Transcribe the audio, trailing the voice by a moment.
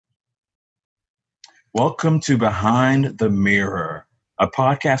Welcome to Behind the Mirror, a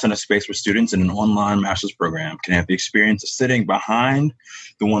podcast and a space where students in an online master's program can have the experience of sitting behind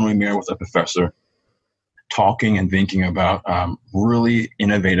the one-way mirror with a professor, talking and thinking about really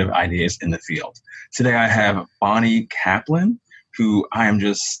innovative ideas in the field. Today I have Bonnie Kaplan, who I am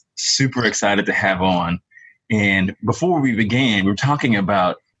just super excited to have on. And before we began, we were talking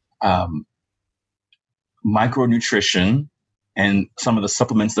about micronutrition and some of the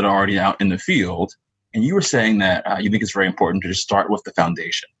supplements that are already out in the field. And you were saying that you think it's very important to just start with the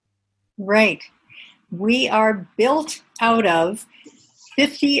foundation. Right. We are built out of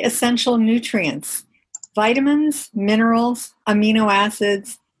 50 essential nutrients: vitamins, minerals, amino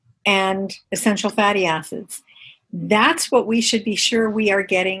acids, and essential fatty acids. That's what we should be sure we are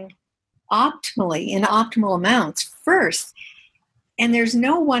getting optimally, in optimal amounts first. And there's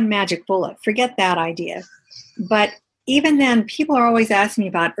no one magic bullet. Forget that idea. But even then, people are always asking me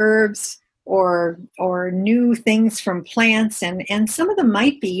about herbs or new things from plants, and some of them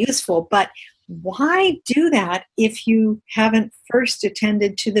might be useful, but why do that if you haven't first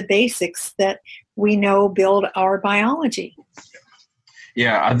attended to the basics that we know build our biology?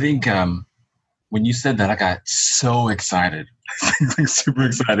 Yeah, I think when you said that, I got so excited, like super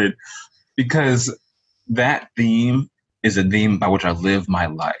excited, because that theme is a theme by which I live my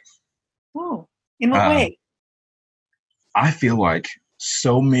life. Oh, in what way? I feel like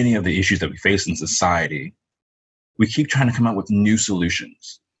so many of the issues that we face in society, we keep trying to come up with new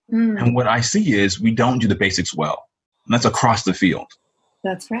solutions. And what I see is we don't do the basics well. And that's across the field.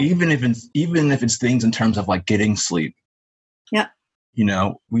 That's right. Even if it's things in terms of like getting sleep. Yeah. You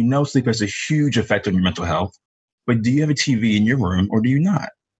know, we know sleep has a huge effect on your mental health, but do you have a TV in your room or do you not?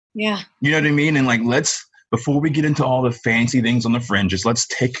 Yeah. You know what I mean? And like, before we get into all the fancy things on the fringes, let's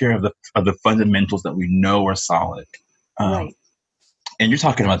take care of the fundamentals that we know are solid. Right. And you're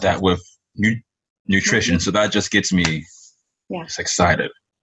talking about that with nutrition. So that just gets me just excited.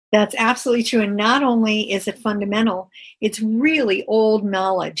 That's absolutely true. And not only is it fundamental, it's really old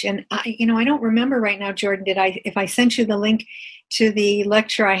knowledge. And I don't remember right now, Jordan, if I sent you the link to the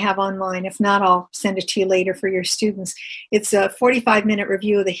lecture I have online. If not, I'll send it to you later for your students. It's a 45-minute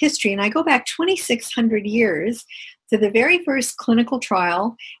review of the history. And I go back 2,600 years to the very first clinical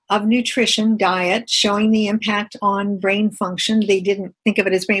trial of nutrition, diet, showing the impact on brain function. They didn't think of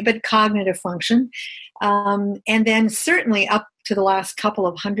it as brain, but cognitive function. And then certainly up to the last couple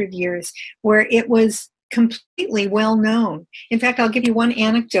of hundred years where it was completely well known. In fact, I'll give you one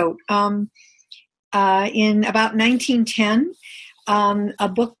anecdote. In about 1910, a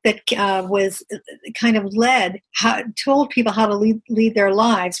book that was kind of told people how to lead their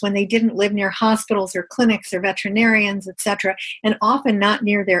lives when they didn't live near hospitals or clinics or veterinarians, etc., and often not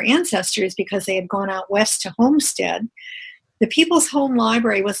near their ancestors because they had gone out west to homestead. The People's Home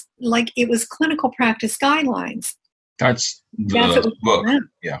Library was clinical practice guidelines. That's the book.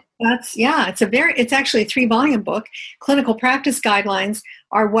 Yeah. It's actually a 3-volume book. Clinical practice guidelines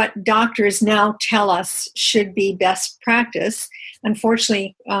are what doctors now tell us should be best practice.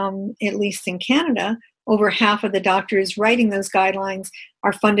 Unfortunately, at least in Canada, over half of the doctors writing those guidelines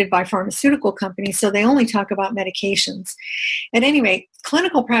are funded by pharmaceutical companies, so they only talk about medications. At any rate,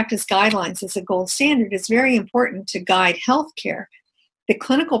 clinical practice guidelines as a gold standard is very important to guide healthcare. The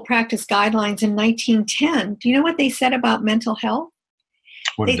clinical practice guidelines in 1910, do you know what they said about mental health?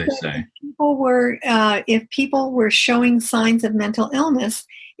 What did they say? If people were showing signs of mental illness,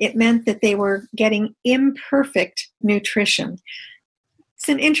 it meant that they were getting imperfect nutrition. It's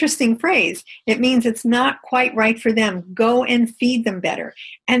an interesting phrase. It means it's not quite right for them. Go and feed them better.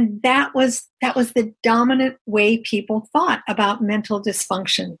 And that was the dominant way people thought about mental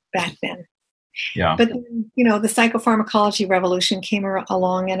dysfunction back then. Yeah. But the psychopharmacology revolution came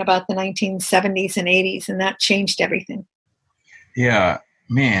along in about the 1970s and 80s, and that changed everything. Yeah,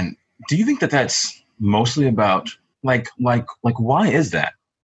 man. Do you think that that's mostly about like why is that?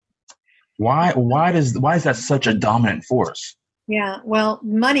 Why is that such a dominant force? Yeah, well,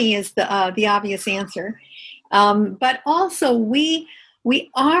 money is the obvious answer, but also we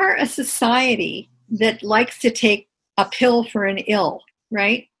are a society that likes to take a pill for an ill,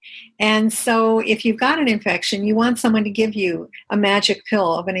 right? And so if you've got an infection, you want someone to give you a magic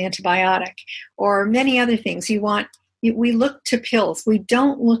pill of an antibiotic or many other things. We look to pills. We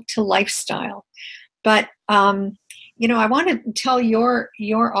don't look to lifestyle. But, I want to tell your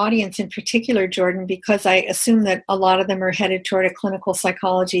audience in particular, Jordan, because I assume that a lot of them are headed toward a clinical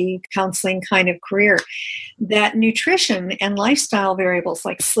psychology counseling kind of career, that nutrition and lifestyle variables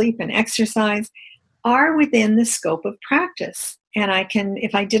like sleep and exercise are within the scope of practice. And I can,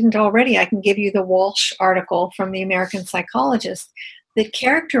 if I didn't already, I can give you the Walsh article from the American Psychologist that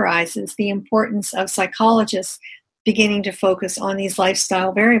characterizes the importance of psychologists beginning to focus on these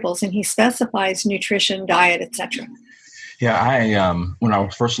lifestyle variables. And he specifies nutrition, diet, etc. Yeah, I when I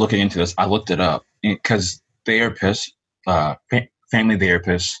was first looking into this, I looked it up because therapists, family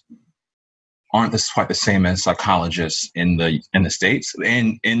therapists, aren't quite the same as psychologists in the States.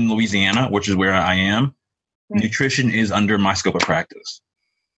 In Louisiana, which is where I am, right. Nutrition is under my scope of practice.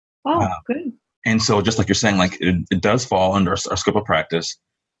 Oh, good. And so, just like you're saying, like it does fall under our scope of practice,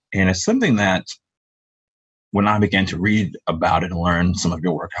 and it's something that when I began to read about it and learn some of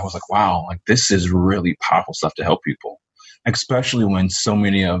your work, I was like, wow, like this is really powerful stuff to help people, especially when so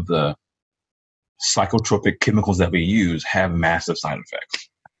many of the psychotropic chemicals that we use have massive side effects.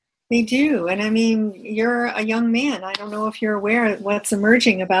 They do. And I mean, you're a young man. I don't know if you're aware of what's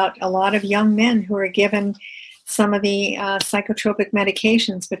emerging about a lot of young men who are given some of the psychotropic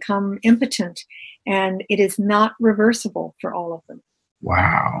medications become impotent, and it is not reversible for all of them.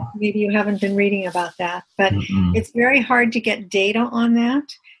 Wow. Maybe you haven't been reading about that, but it's very hard to get data on that.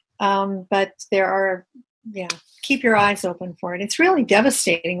 But there are, keep your eyes open for it. It's really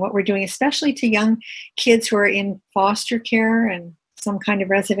devastating what we're doing, especially to young kids who are in foster care and some kind of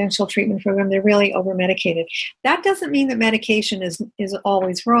residential treatment program. They're really over-medicated. That doesn't mean that medication is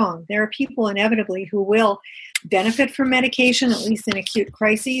always wrong. There are people inevitably who will benefit from medication, at least in acute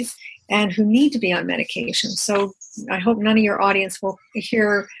crises, and who need to be on medication. So I hope none of your audience will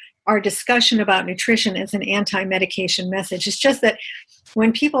hear our discussion about nutrition as an anti-medication message. It's just that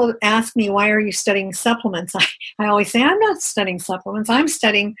when people ask me, why are you studying supplements? I always say, I'm not studying supplements. I'm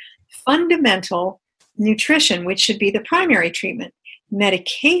studying fundamental nutrition, which should be the primary treatment.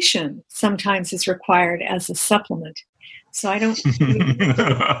 Medication sometimes is required as a supplement. So I don't...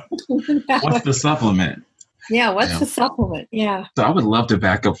 What's the supplement? Yeah, what's the supplement? Yeah. So I would love to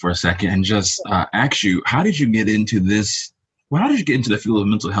back up for a second and just ask you, how did you get into this? Well, how did you get into the field of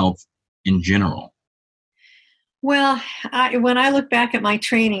mental health in general? Well, when I look back at my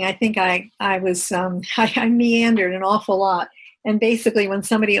training, I think I was I meandered an awful lot. And basically, when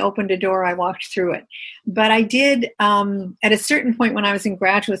somebody opened a door, I walked through it. But I did, at a certain point when I was in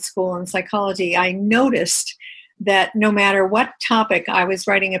graduate school in psychology, I noticed that no matter what topic I was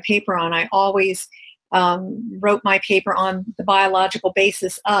writing a paper on, I always wrote my paper on the biological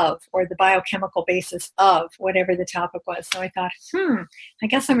basis of, or the biochemical basis of, whatever the topic was. So I thought, I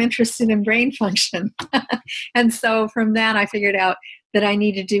guess I'm interested in brain function. And so from that, I figured out that I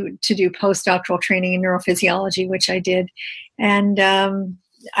needed to do postdoctoral training in neurophysiology, which I did. And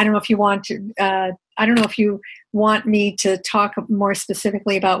I don't know if you want to. I don't know if you want me to talk more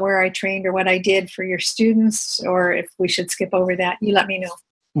specifically about where I trained or what I did for your students, or if we should skip over that. You let me know.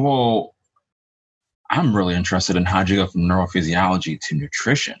 Well, I'm really interested in how'd you go from neurophysiology to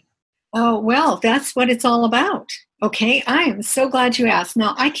nutrition? Oh, well, that's what it's all about. Okay, I am so glad you asked.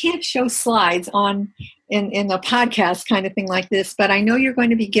 Now, I can't show slides in a podcast kind of thing like this, but I know you're going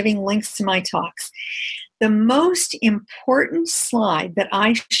to be giving links to my talks. The most important slide that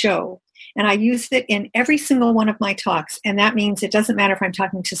I show, and I use it in every single one of my talks, and that means it doesn't matter if I'm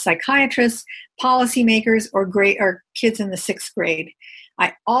talking to psychiatrists, policymakers, or kids in the 6th grade.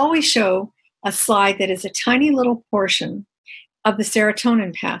 I always show a slide that is a tiny little portion of the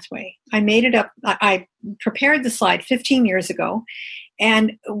serotonin pathway. I made it up. I prepared the slide 15 years ago,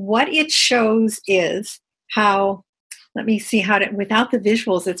 and what it shows is how, let me see how to, without the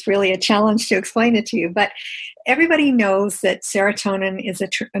visuals, it's really a challenge to explain it to you, but everybody knows that serotonin is a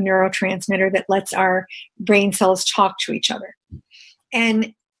neurotransmitter that lets our brain cells talk to each other.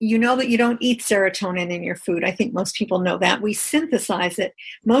 And you know that you don't eat serotonin in your food. I think most people know that. We synthesize it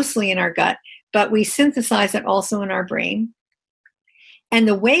mostly in our gut, but we synthesize it also in our brain. And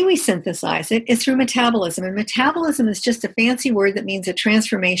the way we synthesize it is through metabolism. And metabolism is just a fancy word that means a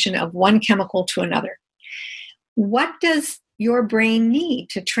transformation of one chemical to another. What does your brain need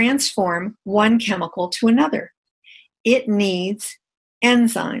to transform one chemical to another? It needs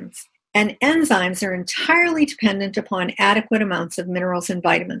enzymes. And enzymes are entirely dependent upon adequate amounts of minerals and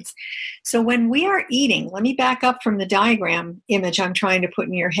vitamins. So when we are eating, let me back up from the diagram image I'm trying to put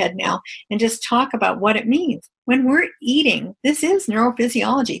in your head now and just talk about what it means. When we're eating, this is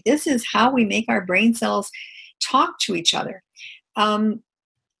neurophysiology. This is how we make our brain cells talk to each other.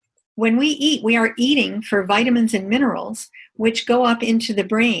 When we eat, we are eating for vitamins and minerals, which go up into the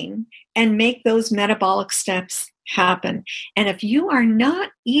brain and make those metabolic steps happen. And if you are not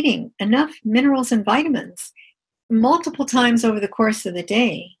eating enough minerals and vitamins multiple times over the course of the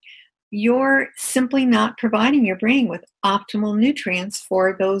day, you're simply not providing your brain with optimal nutrients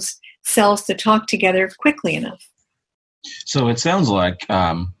for those cells to talk together quickly enough. So it sounds like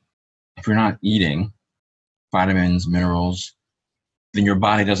if you're not eating vitamins, minerals, then your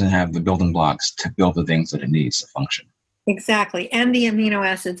body doesn't have the building blocks to build the things that it needs to function. Exactly. And the amino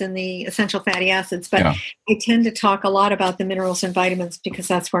acids and the essential fatty acids. But Yeah. I tend to talk a lot about the minerals and vitamins because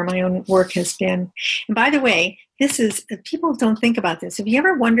that's where my own work has been. And by the way, people don't think about this. Have you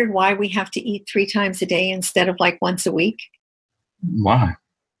ever wondered why we have to eat 3 times a day instead of like once a week? Why?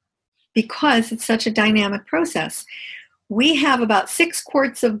 Because it's such a dynamic process. We have about 6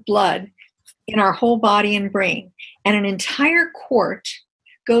 quarts of blood in our whole body and brain, and an entire quart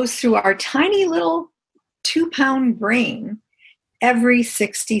goes through our tiny little 2-pound brain every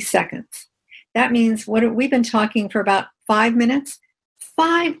 60 seconds. That means we've been talking for about 5 minutes.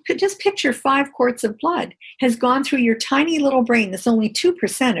 Just picture 5 quarts of blood has gone through your tiny little brain. That's only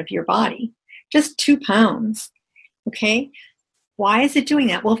 2% of your body, just 2 pounds. Okay. Why is it doing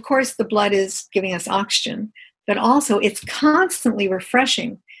that? Well, of course, the blood is giving us oxygen, but also it's constantly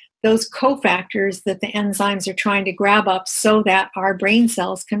refreshing those cofactors that the enzymes are trying to grab up so that our brain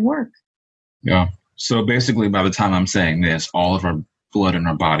cells can work. Yeah. So basically, by the time I'm saying this, all of our blood in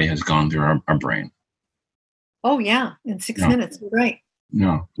our body has gone through our brain. Oh, yeah. In 6 minutes. You're right.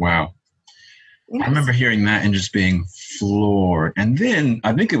 No. Wow. Yes. I remember hearing that and just being floored. And then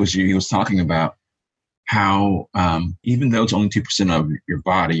I think it was you, he was talking about how even though it's only 2% of your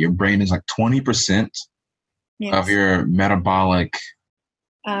body, your brain is like 20% of your metabolic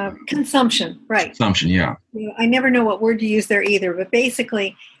consumption. Right. Consumption, yeah. I never know what word to use there either, but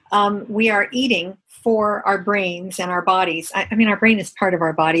basically we are eating for our brains and our bodies. I mean, our brain is part of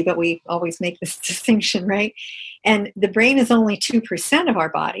our body, but we always make this distinction, right? And the brain is only 2% of our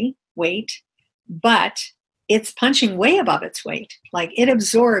body weight, but it's punching way above its weight. Like it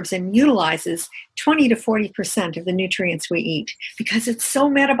absorbs and utilizes 20 to 40% of the nutrients we eat because it's so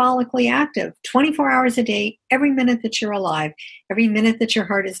metabolically active 24 hours a day, every minute that you're alive, every minute that your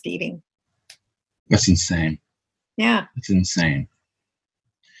heart is beating. That's insane. Yeah. It's insane.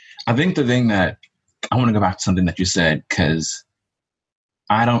 I think the thing that I want to go back to something that you said, because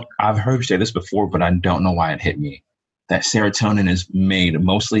I've heard you say this before, but I don't know why it hit me, that serotonin is made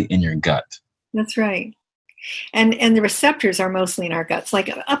mostly in your gut. That's right. And the receptors are mostly in our guts.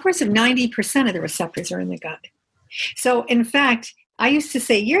 Like upwards of 90% of the receptors are in the gut. So in fact, I used to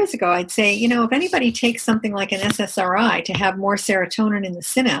say years ago, I'd say, if anybody takes something like an SSRI to have more serotonin in the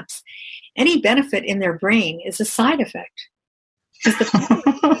synapse, any benefit in their brain is a side effect.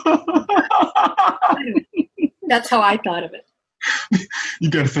 That's how I thought of it. You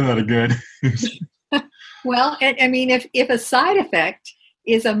got to say that again. Well, I mean, if a side effect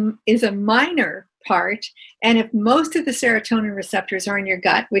is a minor part, and if most of the serotonin receptors are in your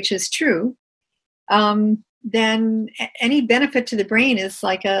gut, which is true, then any benefit to the brain is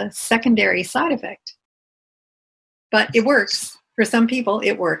like a secondary side effect. But it works. For some people,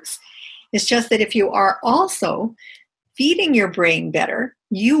 it works. It's just that if you are also feeding your brain better,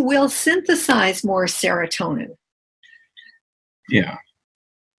 you will synthesize more serotonin. Yeah.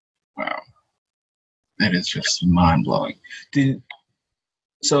 Wow. That is just mind-blowing. And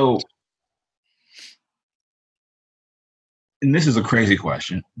this is a crazy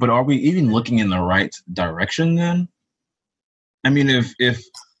question, but are we even looking in the right direction then? I mean, if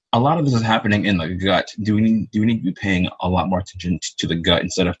a lot of this is happening in the gut, do we need to be paying a lot more attention to the gut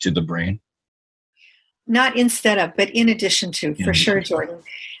instead of to the brain? Not instead of, but in addition to, for sure, Jordan.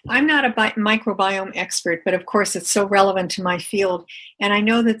 I'm not a microbiome expert, but of course it's so relevant to my field. And I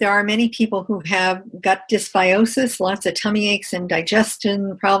know that there are many people who have gut dysbiosis, lots of tummy aches and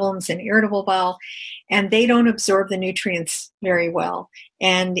digestion problems and irritable bowel, and they don't absorb the nutrients very well.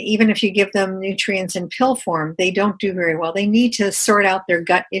 And even if you give them nutrients in pill form, they don't do very well. They need to sort out their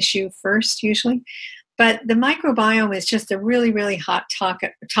gut issue first, usually. But the microbiome is just a really, really hot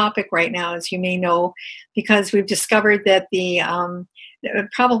topic right now, as you may know, because we've discovered that the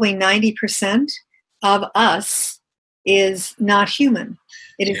probably 90% of us is not human.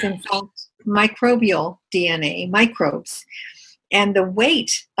 It is, in fact, microbial DNA, microbes. And the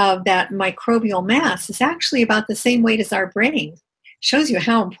weight of that microbial mass is actually about the same weight as our brain. Shows you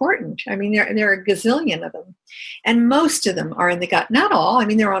how important. I mean, there are a gazillion of them. And most of them are in the gut. Not all. I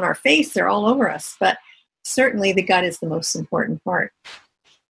mean, they're on our face. They're all over us. But certainly the gut is the most important part.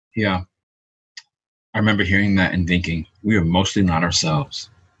 Yeah. I remember hearing that and thinking, we are mostly not ourselves.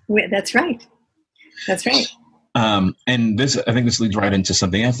 That's right. That's right. And I think this leads right into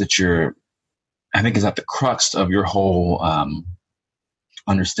something else that I think is at the crux of your whole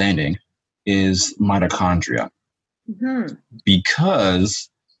understanding is mitochondria. Mm-hmm. Because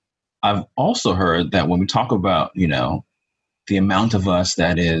I've also heard that when we talk about, the amount of us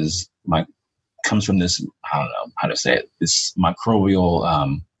that is comes from this, I don't know how to say it, this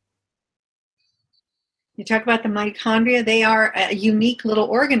microbial You talk about the mitochondria. They are a unique little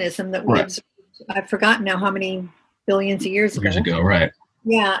organism that we observed. I've forgotten now how many billions of years ago. Right.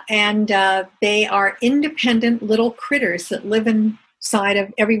 Yeah, and they are independent little critters that live inside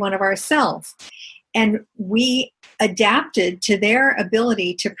of every one of our cells. And we adapted to their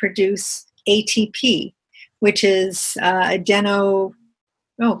ability to produce ATP, which is I haven't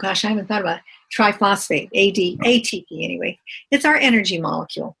thought about it. Triphosphate, ATP anyway. It's our energy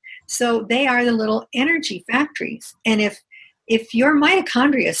molecule. So they are the little energy factories. And if your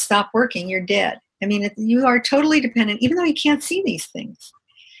mitochondria stop working, you're dead. I mean, you are totally dependent, even though you can't see these things.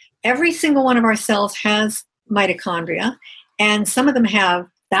 Every single one of our cells has mitochondria, and some of them have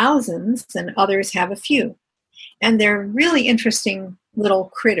thousands and others have a few. And they're really interesting little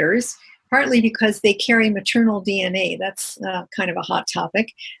critters, partly because they carry maternal DNA. That's kind of a hot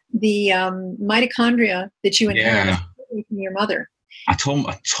topic. The mitochondria that you inherit from your mother. I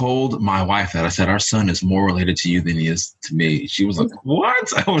told my wife that. I said, our son is more related to you than he is to me. She was like,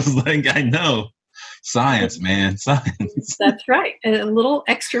 what? I was like, I know. Science, man. Science. That's right. A little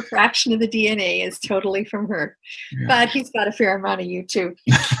extra fraction of the DNA is totally from her. Yeah. But he's got a fair amount of you, too.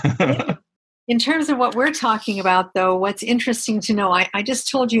 In terms of what we're talking about, though, what's interesting to know, I just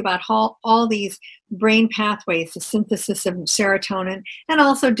told you about all these brain pathways, the synthesis of serotonin, and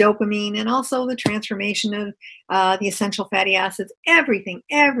also dopamine, and also the transformation of the essential fatty acids. Everything,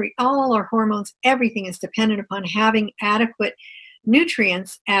 all our hormones, everything is dependent upon having adequate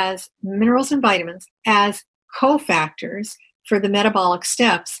nutrients as minerals and vitamins as cofactors for the metabolic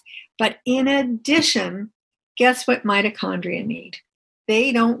steps. But in addition, guess what mitochondria need?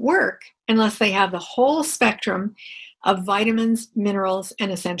 They don't work unless they have the whole spectrum of vitamins, minerals,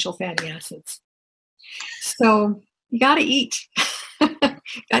 and essential fatty acids. So you got to eat. Got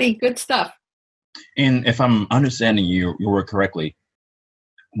to eat good stuff. And if I'm understanding your work correctly,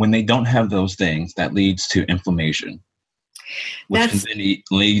 when they don't have those things, that leads to inflammation, which can then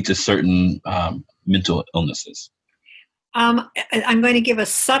lead to certain mental illnesses. I'm going to give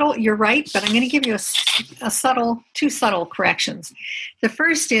you're right, but I'm going to give you two subtle corrections. The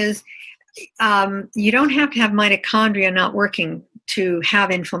first is you don't have to have mitochondria not working to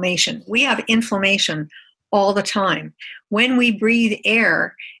have inflammation. We have inflammation all the time. When we breathe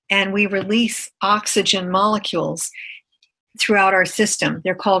air and we release oxygen molecules throughout our system,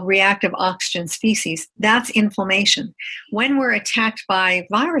 they're called reactive oxygen species. That's inflammation. When we're attacked by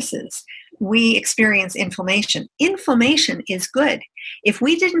viruses, we experience inflammation. Inflammation is good. If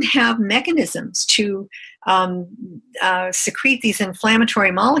we didn't have mechanisms to secrete these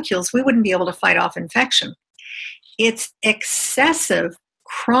inflammatory molecules, we wouldn't be able to fight off infection. It's excessive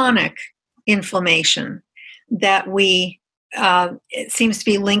chronic inflammation that it seems to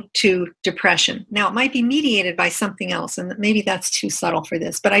be linked to depression. Now, it might be mediated by something else, and maybe that's too subtle for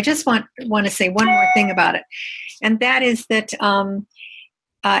this, but I just want to say one more thing about it, and that is that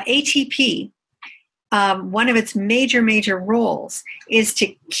ATP, one of its major roles is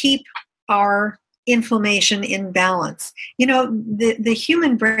to keep our inflammation in balance. You know, the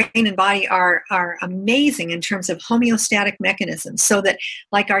human brain and body are amazing in terms of homeostatic mechanisms, so that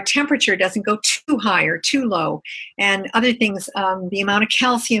like our temperature doesn't go too high or too low, and other things, the amount of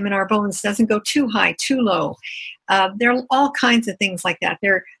calcium in our bones doesn't go too high, too low. There are all kinds of things like that.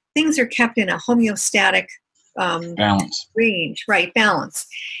 Things are kept in a homeostatic balance range, right? Balance.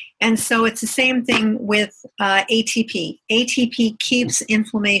 And so it's the same thing with ATP. ATP keeps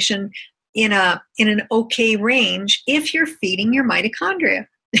inflammation in an okay range if you're feeding your mitochondria.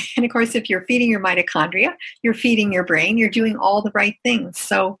 And of course, if you're feeding your mitochondria, you're feeding your brain, you're doing all the right things.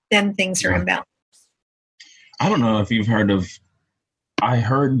 So then things are in balance. I don't know if you've I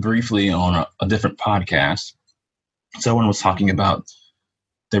heard briefly on a different podcast, someone was talking about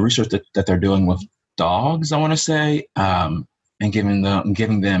the research that they're doing with dogs, I want to say, and giving them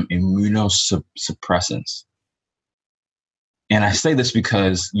immunosuppressants. And I say this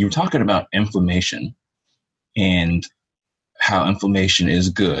because you're talking about inflammation and how inflammation is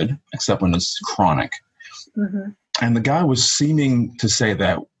good, except when it's chronic. Mm-hmm. And the guy was seeming to say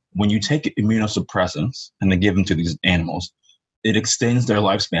that when you take immunosuppressants and they give them to these animals, it extends their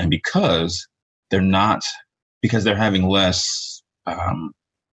lifespan because they're having less.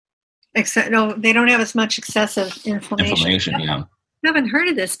 They don't have as much excessive inflammation. Yeah. I haven't heard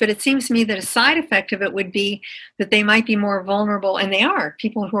of this, but it seems to me that a side effect of it would be that they might be more vulnerable, and they are.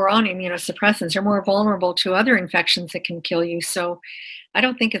 People who are on immunosuppressants are more vulnerable to other infections that can kill you. So I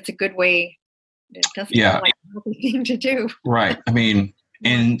don't think it's a good way. It doesn't seem like a healthy thing to do. Right. I mean,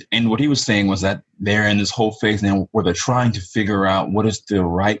 and what he was saying was that they're in this whole phase now where they're trying to figure out what is the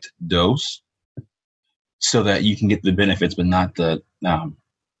right dose so that you can get the benefits, but not the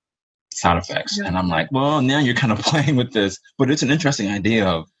side effects. And I'm like, well, now you're kind of playing with this, but it's an interesting idea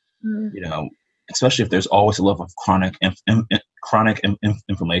of, especially if there's always a level of chronic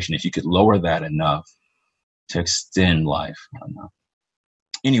inflammation, if you could lower that enough to extend life. I don't know.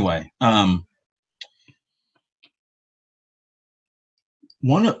 Anyway,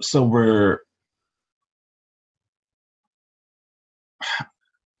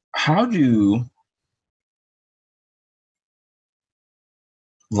 how do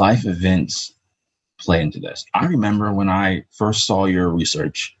life events play into this? I remember when I first saw your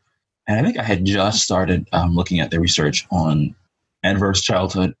research, and I think I had just started looking at the research on adverse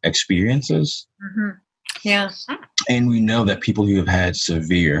childhood experiences. Mm-hmm. Yeah. And we know that people who have had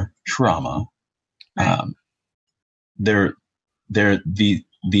severe trauma, right. the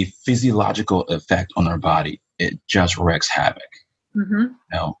physiological effect on their body, it just wreaks havoc. Mm-hmm.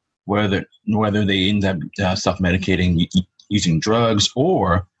 Whether they end up self-medicating using drugs,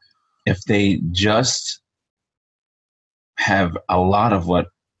 or if they just have a lot of what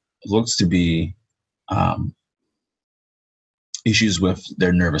looks to be issues with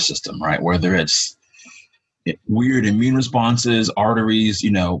their nervous system, right? Whether it's weird immune responses, arteries,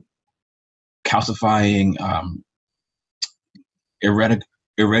 calcifying,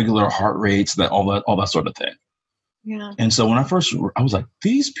 irregular heart rates, all that sort of thing. Yeah. And so when I was like,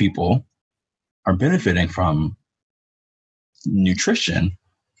 these people are benefiting from nutrition,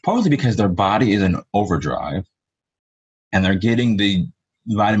 partly because their body is in overdrive and they're getting the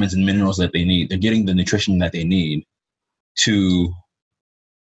vitamins and minerals that they need. They're getting the nutrition that they need so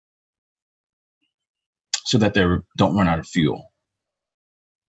that they don't run out of fuel.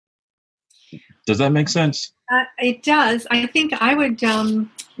 Does that make sense? It does. I think I would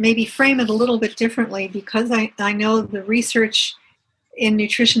maybe frame it a little bit differently, because I know the research in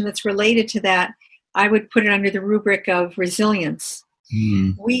nutrition that's related to that. I would put it under the rubric of resilience.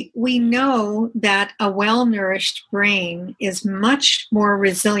 Mm. We know that a well-nourished brain is much more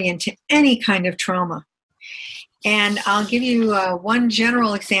resilient to any kind of trauma. And I'll give you one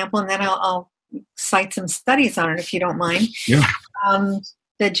general example, and then I'll cite some studies on it, if you don't mind. Yeah.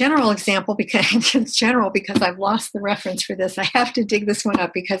 The general example, because it's general because I've lost the reference for this. I have to dig this one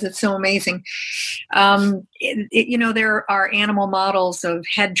up because it's so amazing. There are animal models of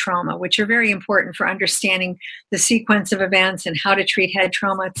head trauma, which are very important for understanding the sequence of events and how to treat head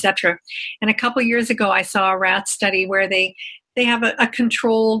trauma, etc. And a couple years ago, I saw a rat study where they have a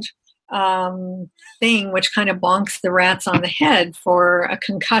controlled thing which kind of bonks the rats on the head for a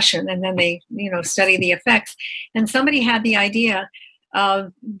concussion, and then they study the effects. And somebody had the idea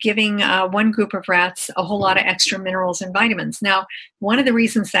of giving one group of rats a whole lot of extra minerals and vitamins. Now, one of the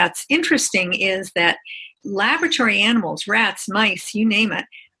reasons that's interesting is that laboratory animals, rats, mice, you name it,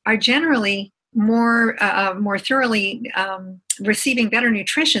 are generally more thoroughly receiving better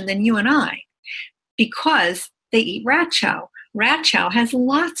nutrition than you and I, because they eat rat chow. Rat chow has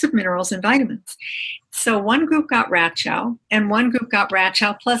lots of minerals and vitamins. So one group got rat chow, and one group got rat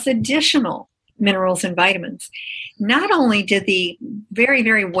chow plus additional minerals and vitamins. Not only did the very,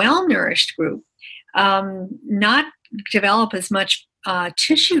 very well-nourished group not develop as much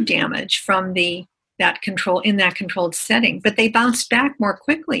tissue damage from that controlled setting, but they bounced back more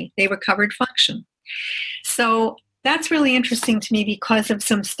quickly. They recovered function. So that's really interesting to me because of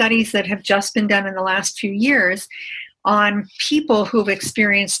some studies that have just been done in the last few years on people who've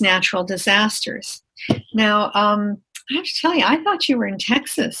experienced natural disasters. Now, I have to tell you, I thought you were in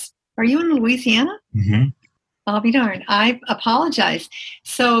Texas. Are you in Louisiana? Mm-hmm. I'll be darned. I apologize.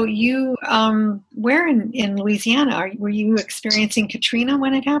 So you, where in Louisiana? Were you experiencing Katrina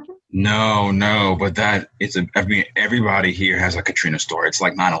when it happened? No, but everybody here has a Katrina story. It's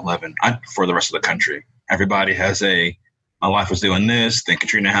like 9/11 for the rest of the country. Everybody has my life was doing this, then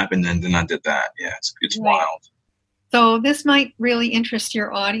Katrina happened, and then I did that. Yeah, it's right. Wild. So this might really interest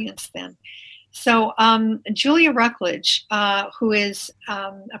your audience then. So Julia Ruckledge, who is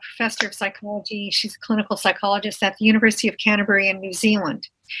a professor of psychology, she's a clinical psychologist at the University of Canterbury in New Zealand,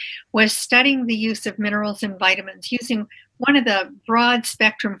 was studying the use of minerals and vitamins using one of the broad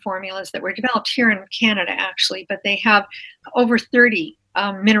spectrum formulas that were developed here in Canada, actually, but they have over 30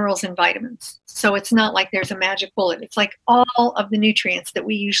 minerals and vitamins. So it's not like there's a magic bullet. It's like all of the nutrients that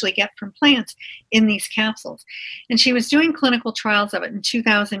we usually get from plants in these capsules. And she was doing clinical trials of it in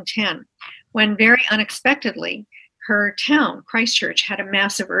 2010. When very unexpectedly, her town, Christchurch, had a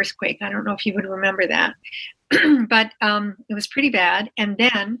massive earthquake. I don't know if you would remember that, but it was pretty bad. And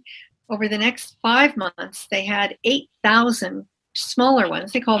then over the next 5 months, they had 8,000 smaller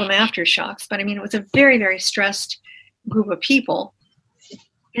ones. They call them aftershocks, but I mean, it was a very, very stressed group of people.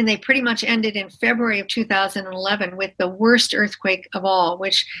 And they pretty much ended in February of 2011 with the worst earthquake of all,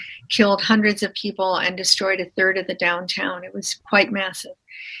 which killed hundreds of people and destroyed a third of the downtown. It was quite massive.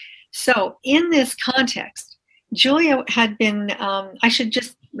 So in this context, Julia had been, I should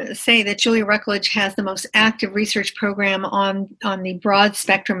just say that Julia Ruckledge has the most active research program on the broad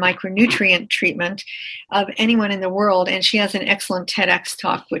spectrum micronutrient treatment of anyone in the world. And she has an excellent TEDx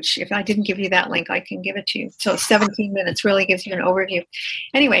talk, which if I didn't give you that link, I can give it to you. So 17 minutes really gives you an overview.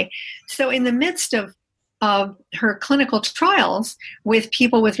 Anyway, so in the midst of her clinical trials with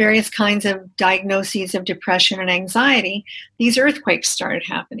people with various kinds of diagnoses of depression and anxiety, these earthquakes started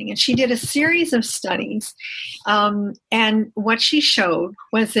happening. And she did a series of studies. And what she showed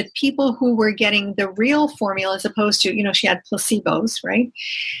was that people who were getting the real formula, as opposed to, she had placebos, right,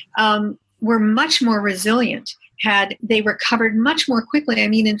 were much more resilient. They recovered much more quickly. I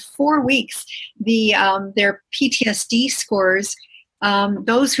mean, in 4 weeks, their PTSD scores,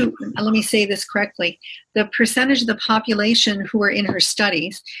 those who, let me say this correctly, the percentage of the population who were in her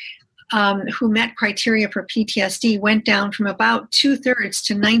studies who met criteria for PTSD went down from about 2/3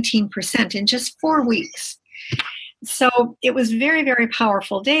 to 19% in just 4 weeks. So it was very, very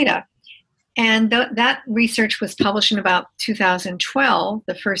powerful data. And that research was published in about 2012,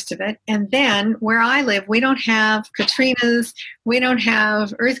 the first of it. And then where I live, we don't have Katrinas, we don't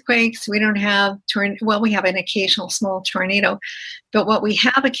have earthquakes, we don't have, we have an occasional small tornado. But what we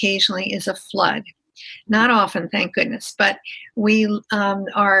have occasionally is a flood. Not often, thank goodness, but we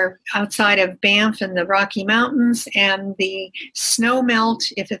are outside of Banff and the Rocky Mountains, and the snow melt,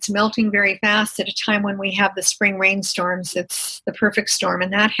 if it's melting very fast at a time when we have the spring rainstorms, it's the perfect storm.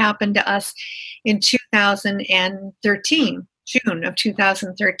 And that happened to us in 2013, June of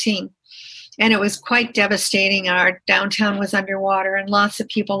 2013. And it was quite devastating. Our downtown was underwater and lots of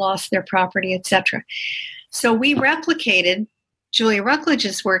people lost their property, etc. So we replicated Julia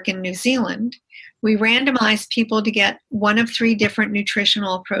Ruckledge's work in New Zealand. We randomized people to get one of 3 different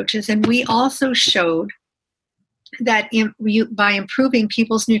nutritional approaches, and we also showed that by improving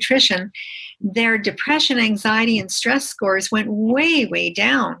people's nutrition, their depression, anxiety, and stress scores went way, way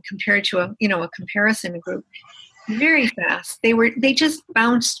down compared to a comparison group. Very fast. They just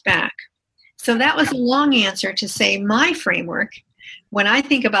bounced back. So that was a long answer to say my framework, when I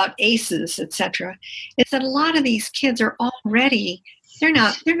think about ACEs, etc., is that a lot of these kids are already, they're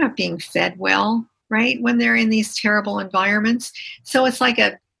not being fed well, right, when they're in these terrible environments. So it's like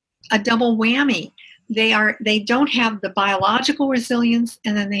a double whammy. They don't have the biological resilience,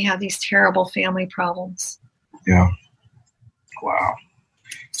 and then they have these terrible family problems. Yeah. Wow.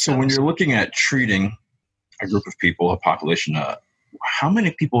 So when you're looking at treating a group of people, a population, how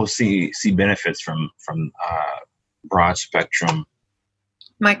many people see benefits from broad spectrum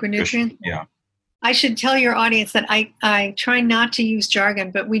micronutrients? Yeah. I should tell your audience that I try not to use jargon,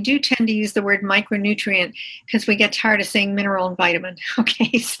 but we do tend to use the word micronutrient because we get tired of saying mineral and vitamin.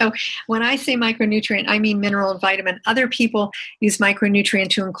 Okay, so when I say micronutrient, I mean mineral and vitamin. Other people use micronutrient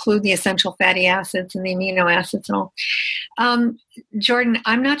to include the essential fatty acids and the amino acids and all. Jordan,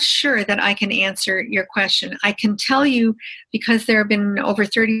 I'm not sure that I can answer your question. I can tell you, because there have been over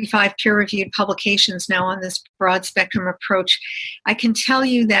 35 peer-reviewed publications now on this broad spectrum approach, I can tell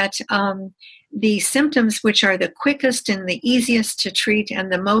you that the symptoms which are the quickest and the easiest to treat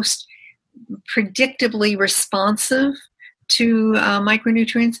and the most predictably responsive to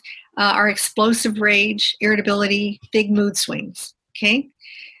micronutrients are explosive rage, irritability, big mood swings. Okay?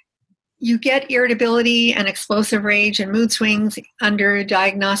 You get irritability and explosive rage and mood swings under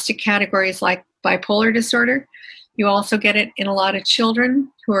diagnostic categories like bipolar disorder. You also get it in a lot of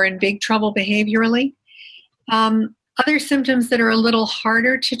children who are in big trouble behaviorally. Other symptoms that are a little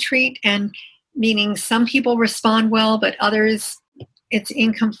harder to treat, and meaning some people respond well, but others it's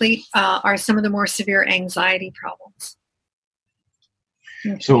incomplete, are some of the more severe anxiety problems.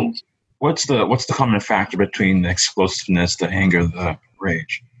 Okay. So what's the common factor between the explosiveness, the anger, the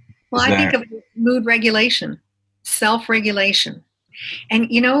rage? Well, I think of mood regulation, self-regulation. And,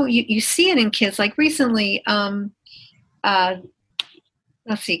 you see it in kids. Like recently, let's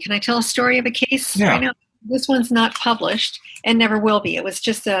see, can I tell a story of a case? Yeah. Right now? This one's not published and never will be. It was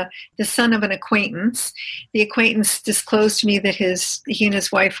just the son of an acquaintance. The acquaintance disclosed to me that he and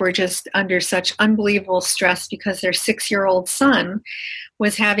his wife were just under such unbelievable stress because their 6-year-old son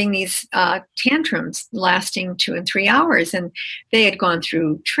was having these tantrums lasting 2 and 3 hours. And they had gone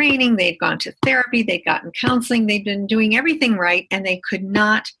through training, they'd gone to therapy, they'd gotten counseling, they'd been doing everything right, and they could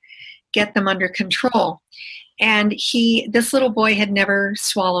not get them under control. And this little boy had never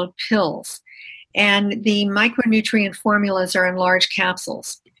swallowed pills. And the micronutrient formulas are in large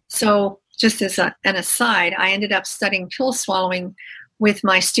capsules. So just as an aside, I ended up studying pill swallowing with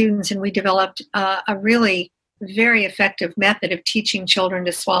my students, and we developed a really very effective method of teaching children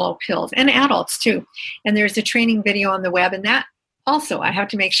to swallow pills, and adults too. And there's a training video on the web, and that also, I have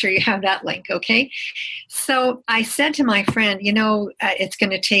to make sure you have that link, okay? So I said to my friend, it's going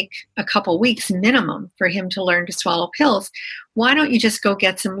to take a couple weeks minimum for him to learn to swallow pills. Why don't you just go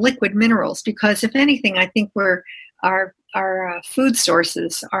get some liquid minerals? Because if anything, I think our food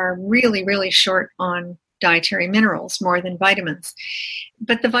sources are really, really short on dietary minerals more than vitamins.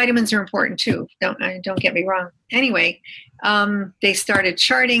 But the vitamins are important too. Don't get me wrong. Anyway, they started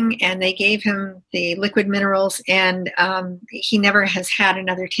charting, and they gave him the liquid minerals, and he never has had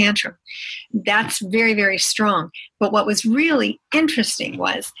another tantrum. That's very, very strong. But what was really interesting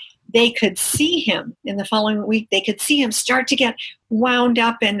was they could see him in the following week. They could see him start to get wound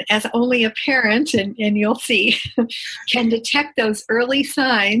up, and as only a parent, and you'll see, can detect those early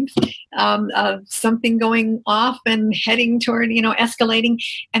signs of something going off and heading toward, escalating.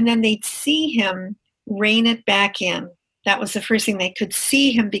 And then they'd see him rein it back in. That was the first thing. They could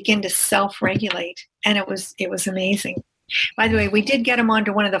see him begin to self-regulate. And it was amazing. By the way, we did get him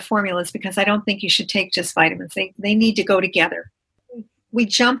onto one of the formulas, because I don't think you should take just vitamins. They need to go together. We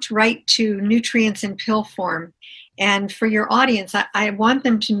jumped right to nutrients in pill form. And for your audience, I want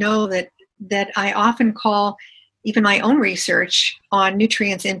them to know that I often call even my own research on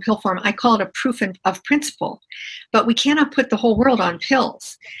nutrients in pill form, I call it a proof of principle. But we cannot put the whole world on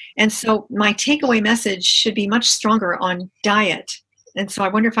pills. And so my takeaway message should be much stronger on diet. And so I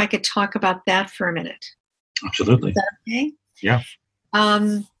wonder if I could talk about that for a minute. Absolutely. Is that okay? Yeah.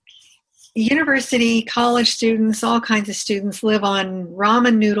 University, college students, all kinds of students live on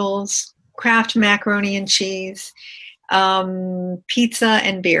ramen noodles, Kraft macaroni and cheese, pizza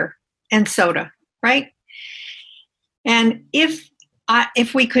and beer and soda, right? And if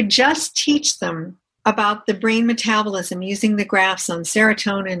we could just teach them about the brain metabolism using the graphs on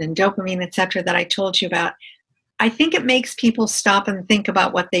serotonin and dopamine, et cetera, that I told you about, I think it makes people stop and think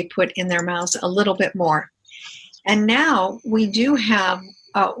about what they put in their mouths a little bit more. And now we do have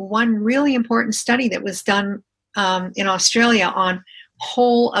one really important study that was done in Australia on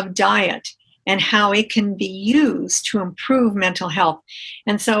whole of diet and how it can be used to improve mental health.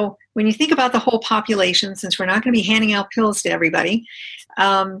 And so when you think about the whole population, since we're not going to be handing out pills to everybody,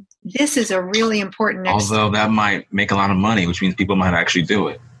 this is a really important next step. Although that might make a lot of money, which means people might actually do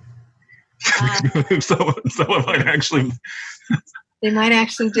it. Someone might actually. They might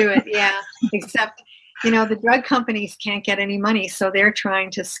actually do it, yeah. Except, the drug companies can't get any money, so they're trying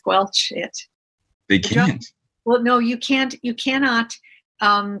to squelch it. They can't. Well, no, you can't. You cannot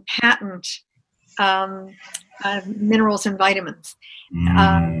patent minerals and vitamins.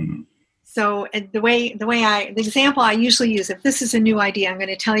 So the example I usually use, if this is a new idea, I'm going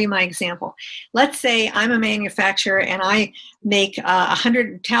to tell you my example. Let's say I'm a manufacturer and I make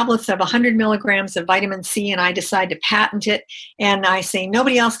 100 tablets of 100 milligrams of vitamin C, and I decide to patent it, and I say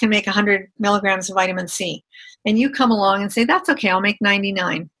nobody else can make 100 milligrams of vitamin C. And you come along and say, that's okay, I'll make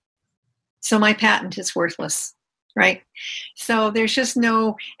 99. So my patent is worthless. Right. So there's just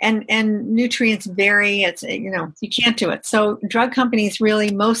no, and nutrients vary. It's, you can't do it. So drug companies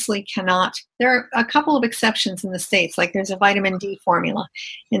really mostly cannot. There are a couple of exceptions in the States, like there's a vitamin D formula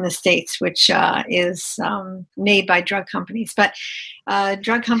in the States, which is made by drug companies. But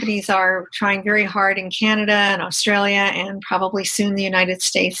drug companies are trying very hard in Canada and Australia and probably soon the United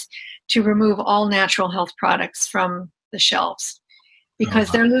States to remove all natural health products from the shelves.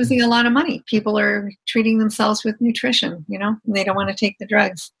 Because they're losing a lot of money. People are treating themselves with nutrition, and they don't want to take the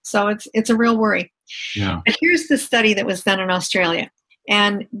drugs. So it's a real worry. Yeah. But here's the study that was done in Australia.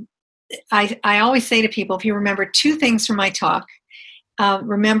 And I always say to people, if you remember two things from my talk,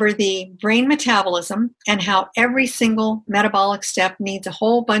 remember the brain metabolism and how every single metabolic step needs a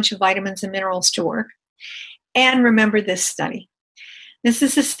whole bunch of vitamins and minerals to work. And remember this study. This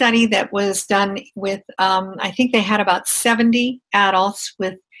is a study that was done with, I think they had about 70 adults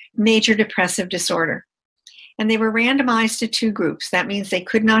with major depressive disorder. And they were randomized to two groups. That means they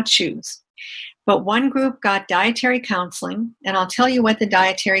could not choose. But one group got dietary counseling, and I'll tell you what the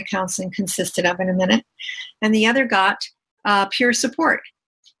dietary counseling consisted of in a minute. And the other got peer support,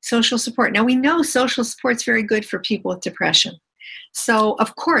 social support. Now, we know social support is very good for people with depression. So,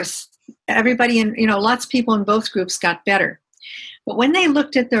 of course, everybody lots of people in both groups got better. But when they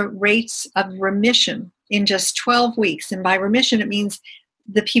looked at the rates of remission in just 12 weeks, and by remission it means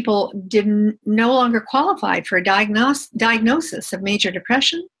the people no longer qualified for a diagnosis of major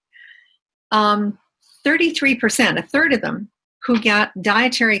depression, 33%, a third of them who got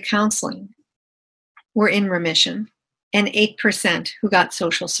dietary counseling were in remission, and 8% who got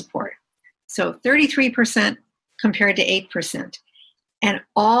social support. So 33% compared to 8%. And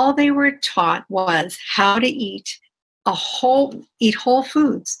all they were taught was how to eat whole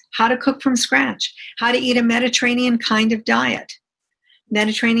foods, how to cook from scratch, how to eat a Mediterranean kind of diet.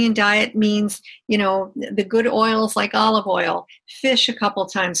 Mediterranean diet means, the good oils like olive oil, fish a couple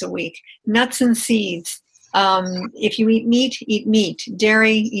times a week, nuts and seeds. If you eat meat,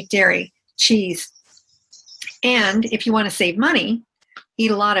 dairy, eat dairy, cheese. And if you want to save money,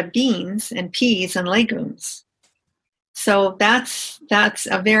 eat a lot of beans and peas and legumes. So that's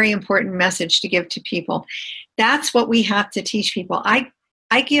a very important message to give to people. That's what we have to teach people. I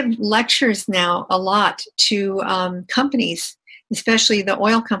give lectures now a lot to companies, especially the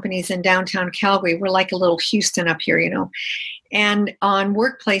oil companies in downtown Calgary. We're like a little Houston up here, and on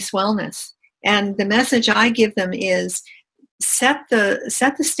workplace wellness. And the message I give them is set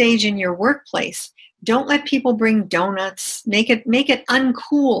the stage in your workplace. Don't let people bring donuts. Make it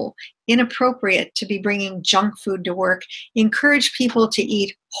uncool, inappropriate to be bringing junk food to work. Encourage people to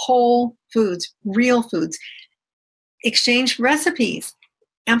eat whole foods, real foods. Exchange recipes.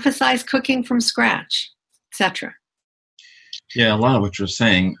 Emphasize cooking from scratch, etc. Yeah, a lot of what you're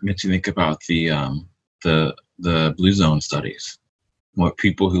saying makes me think about the Blue Zone studies, what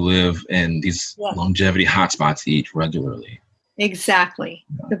people who live in these longevity hotspots eat regularly. Exactly.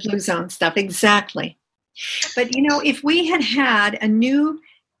 The Blue Zone stuff. Exactly. But, if we had a new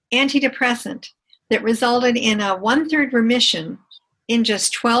antidepressant that resulted in a 1/3 remission in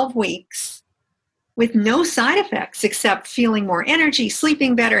just 12 weeks with no side effects except feeling more energy,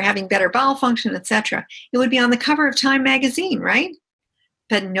 sleeping better, having better bowel function, etc., it would be on the cover of Time magazine, right?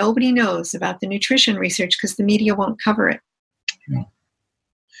 But nobody knows about the nutrition research because the media won't cover it. Yeah.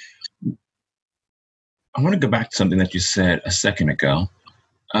 I want to go back to something that you said a second ago,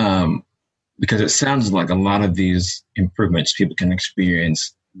 because it sounds like a lot of these improvements people can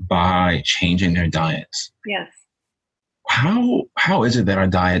experience by changing their diets. Yes. How is it that our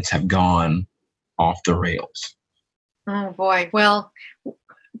diets have gone off the rails? Oh, boy. Well,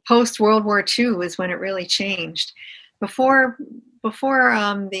 post-World War II is when it really changed. Before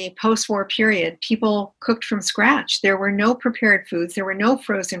the post-war period, people cooked from scratch. There were no prepared foods. There were no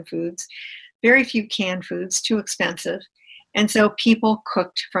frozen foods. Very few canned foods, too expensive. And so people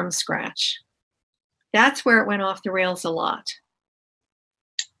cooked from scratch. That's where it went off the rails a lot.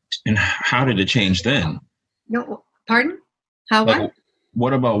 And how did it change then? No, pardon? How what?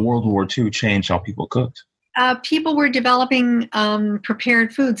 What about World War II changed how people cooked? People were developing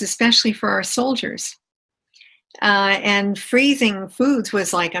prepared foods, especially for our soldiers. And freezing foods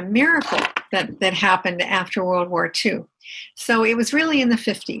was like a miracle that happened after World War II. So it was really in the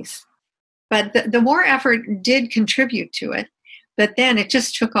 50s. But the war effort did contribute to it, but then it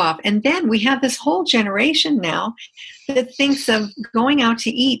just took off. And then we have this whole generation now that thinks of going out to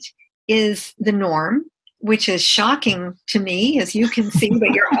eat is the norm, which is shocking to me, as you can see,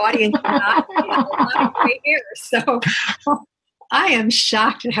 but your audience cannot. A lot of gray hair. So I am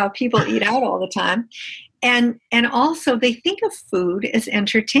shocked at how people eat out all the time. And also they think of food as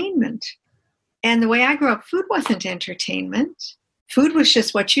entertainment. And the way I grew up, food wasn't entertainment. Food was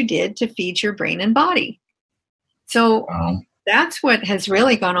just what you did to feed your brain and body. So that's what has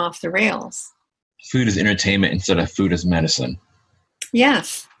really gone off the rails. Food is entertainment instead of food as medicine.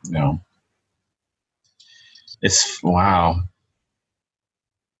 Yes. It's wow.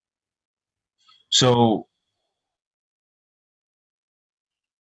 So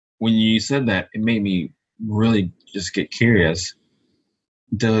when you said that, it made me really just get curious.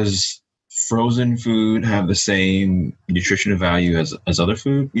 Does frozen food have the same nutritional value as other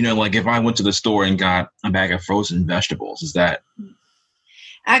food? Like if I went to the store and got a bag of frozen vegetables, is that?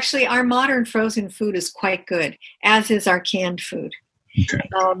 Actually, our modern frozen food is quite good, as is our canned food. Okay.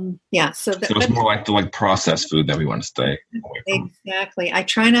 So it's more like the processed food that we want to stay away from. Exactly. I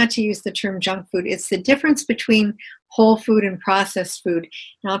try not to use the term junk food. It's the difference between whole food and processed food.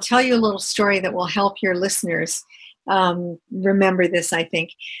 And I'll tell you a little story that will help your listeners remember this, I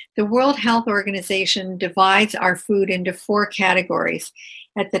think. The World Health Organization divides our food into 4 categories.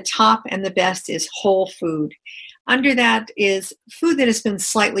 At the top and the best is whole food. Under that is food that has been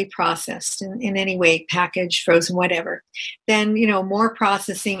slightly processed in any way, packaged, frozen, whatever. Then, more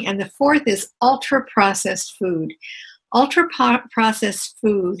processing. And the 4th is ultra-processed food. Ultra-processed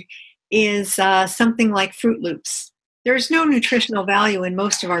food is something like Fruit Loops. There's no nutritional value in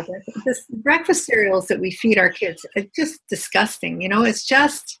most of our breakfast cereals that we feed our kids. It's just disgusting. It's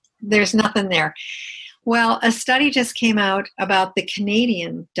just, there's nothing there. Well, a study just came out about the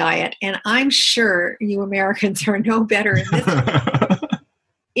Canadian diet, and I'm sure you Americans are no better in this.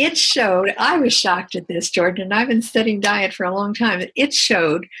 It showed, I was shocked at this, Jordan, and I've been studying diet for a long time. It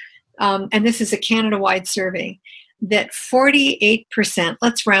showed, and this is a Canada-wide survey, that 48%,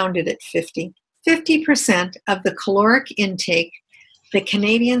 let's round it at 50% of the caloric intake that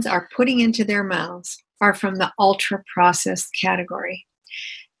Canadians are putting into their mouths are from the ultra-processed category.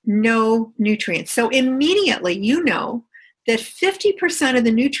 No nutrients. So immediately you know that 50% of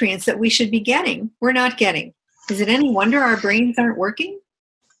the nutrients that we should be getting, we're not getting. Is it any wonder our brains aren't working?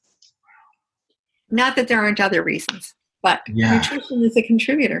 Not that there aren't other reasons, but nutrition is a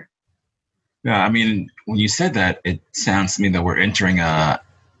contributor. Yeah, I mean, when you said that, it sounds to me that we're entering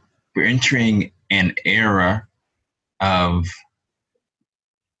an era of,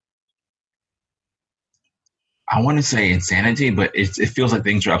 I want to say insanity, but it feels like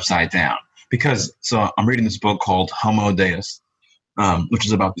things are upside down. Because, so I'm reading this book called Homo Deus, which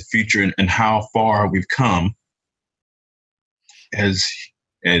is about the future and how far we've come as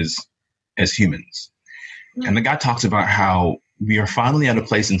humans. And the guy talks about how we are finally at a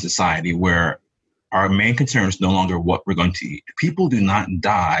place in society where our main concern is no longer what we're going to eat. People do not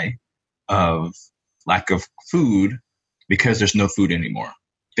die of lack of food because there's no food anymore.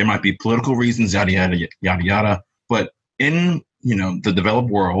 There might be political reasons, yada, yada, yada, yada. But in, the developed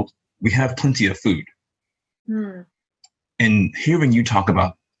world, we have plenty of food. And hearing you talk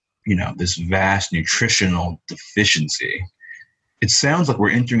about, this vast nutritional deficiency, it sounds like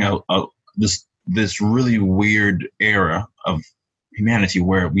we're entering this really weird era of humanity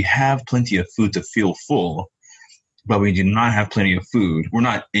where we have plenty of food to feel full, but we do not have plenty of food. We're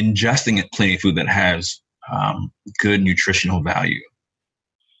not ingesting plenty of food that has good nutritional value.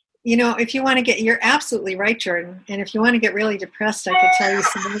 If you want to you're absolutely right, Jordan. And if you want to get really depressed, I could tell you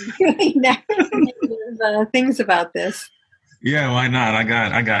some really negative things about this. Yeah, why not? I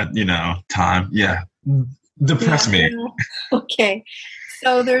got, time. Yeah. Depress me. Okay.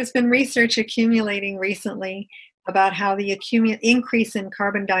 So there's been research accumulating recently about how the increase in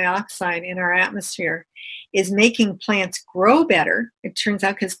carbon dioxide in our atmosphere is making plants grow better. It turns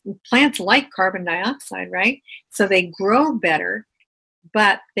out because plants like carbon dioxide, right? So they grow better,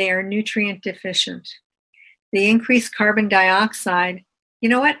 but they are nutrient deficient. The increased carbon dioxide, you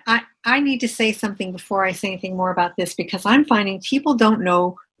know what? I need to say something before I say anything more about this, because I'm finding people don't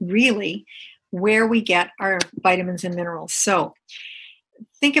know really where we get our vitamins and minerals. So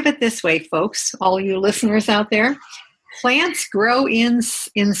think of it this way, folks, all you listeners out there. Plants grow in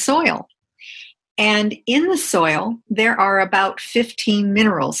soil. And in the soil, there are about 15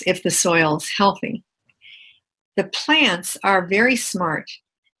 minerals if the soil is healthy. The plants are very smart.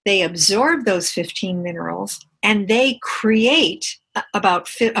 They absorb those 15 minerals and they create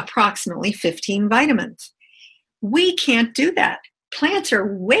approximately 15 vitamins. We can't do that. Plants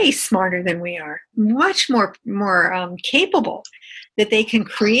are way smarter than we are, much more capable that they can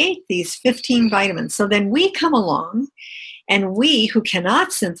create these 15 vitamins. So then we come along, and we who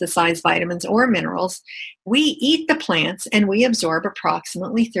cannot synthesize vitamins or minerals, we eat the plants and we absorb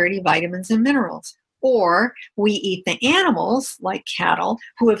approximately 30 vitamins and minerals. Or we eat the animals, like cattle,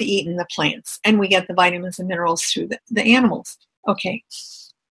 who have eaten the plants, and we get the vitamins and minerals through the animals. Okay,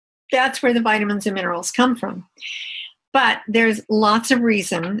 that's where the vitamins and minerals come from. But there's lots of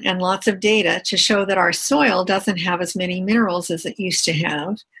reason and lots of data to show that our soil doesn't have as many minerals as it used to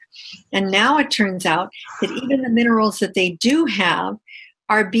have. And now it turns out that even the minerals that they do have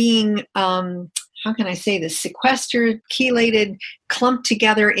are being, how can I say this, sequestered, chelated, clumped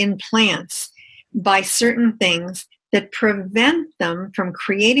together in plants by certain things that prevent them from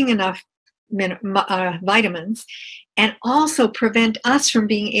creating enough vitamins, and also prevent us from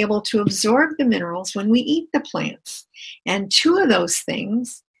being able to absorb the minerals when we eat the plants. And two of those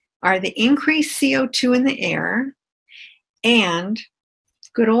things are the increased CO2 in the air and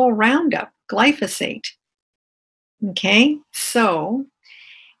good old Roundup, glyphosate. Okay, so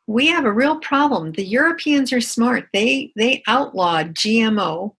we have a real problem. The Europeans are smart. They outlawed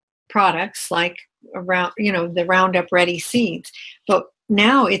GMO products like the Roundup Ready seeds, but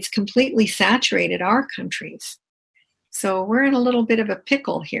now it's completely saturated our countries. So we're in a little bit of a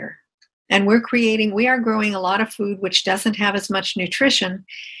pickle here. And we are growing a lot of food which doesn't have as much nutrition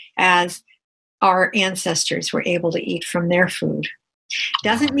as our ancestors were able to eat from their food.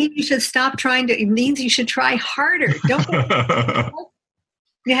 Doesn't mean you should stop trying it means you should try harder.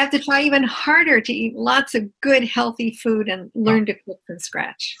 You have to try even harder to eat lots of good, healthy food and learn to cook from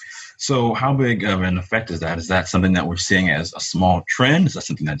scratch. So how big of an effect is that? Is that something that we're seeing as a small trend? Is that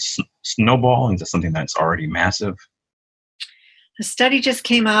something that's snowballing? Is that something that's already massive? A study just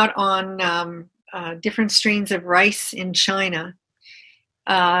came out on different strains of rice in China,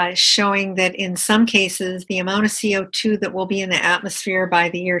 showing that in some cases, the amount of CO2 that will be in the atmosphere by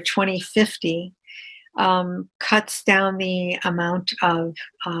the year 2050 cuts down the amount of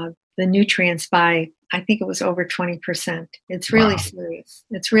the nutrients by I think it was over 20%. It's really serious.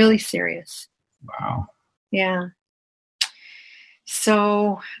 It's really serious. Wow. Yeah.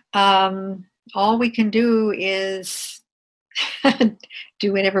 So all we can do is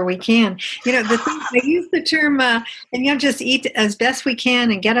do whatever we can. The thing, I use the term, and just eat as best we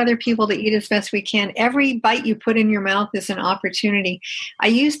can and get other people to eat as best we can. Every bite you put in your mouth is an opportunity. I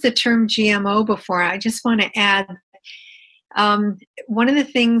used the term GMO before. I just want to add, one of the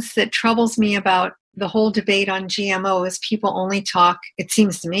things that troubles me about the whole debate on GMO is people only talk, it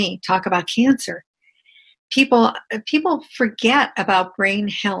seems to me, talk about cancer. People forget about brain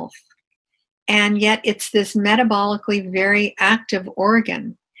health. And yet it's this metabolically very active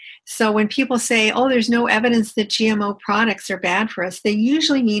organ. So when people say, oh, there's no evidence that GMO products are bad for us, they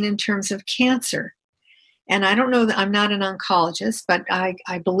usually mean in terms of cancer. And I don't know that I'm not an oncologist, but I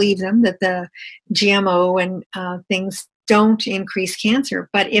believe them that the GMO and things don't increase cancer.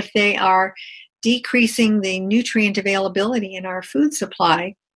 But if they are decreasing the nutrient availability in our food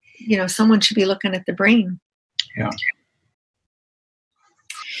supply, someone should be looking at the brain. Yeah.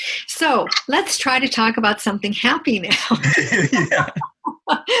 So let's try to talk about something happy now. Yeah.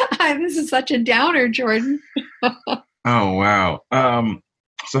 This is such a downer, Jordan. Oh, wow.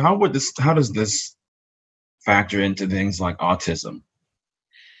 So how does this factor into things like autism?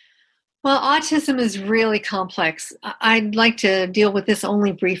 Well, autism is really complex. I'd like to deal with this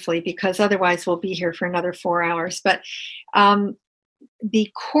only briefly because otherwise we'll be here for another 4 hours. But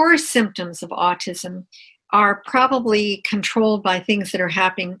the core symptoms of autism are probably controlled by things that are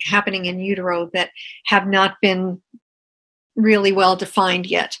happening in utero that have not been really well defined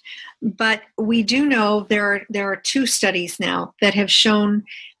yet. But we do know there are 2 studies now that have shown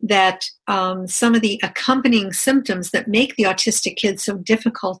that some of the accompanying symptoms that make the autistic kids so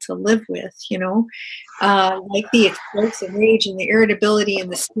difficult to live with, like the explosive rage and the irritability and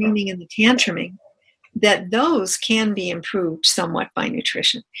the screaming and the tantruming, that those can be improved somewhat by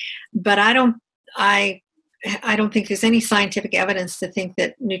nutrition. But I don't think there's any scientific evidence to think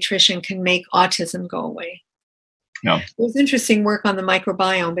that nutrition can make autism go away. No. There's interesting work on the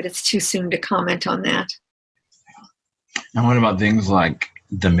microbiome, but it's too soon to comment on that. And what about things like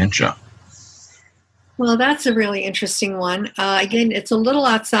dementia? Well, that's a really interesting one. Again, it's a little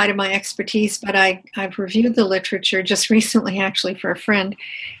outside of my expertise, but I've reviewed the literature just recently, actually, for a friend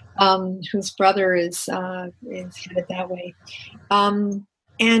whose brother is headed that way.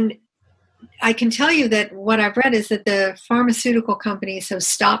 And I can tell you that what I've read is that the pharmaceutical companies have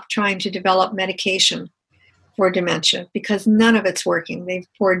stopped trying to develop medication for dementia because none of it's working. They've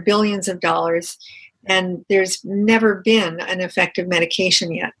poured billions of dollars and there's never been an effective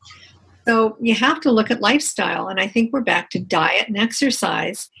medication yet. So you have to look at lifestyle, and I think we're back to diet and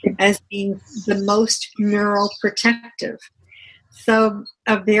exercise as being the most neuroprotective. So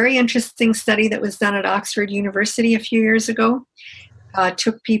a very interesting study that was done at Oxford University a few years ago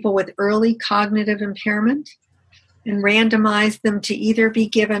took people with early cognitive impairment and randomized them to either be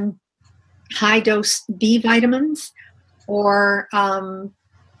given high-dose B vitamins or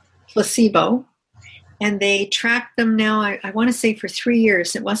placebo. And they tracked them now, I want to say for 3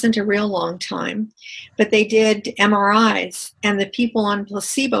 years. It wasn't a real long time. But they did MRIs, and the people on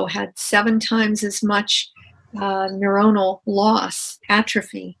placebo had 7 times as much neuronal loss,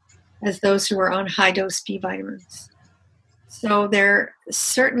 atrophy, as those who were on high-dose B vitamins. So there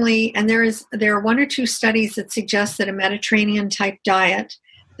certainly, and there are 1 or 2 studies that suggest that a Mediterranean-type diet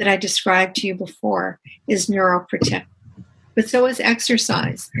that I described to you before is neuroprotective. But so is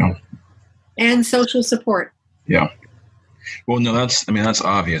exercise. Yeah. And social support. Yeah. Well, no, that's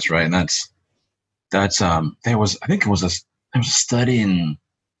obvious, right? And that's there was a study in,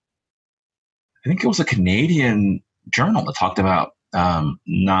 I think it was a Canadian journal that talked about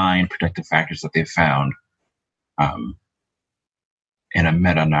 9 protective factors that they found in a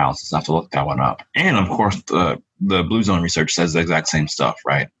meta-analysis. I have to look that one up. And of course, the Blue Zone research says the exact same stuff,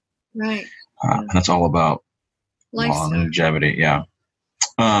 right? Right. And that's all about lifestyle. Longevity. Yeah.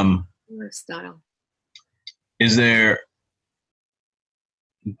 Lifestyle. Is there?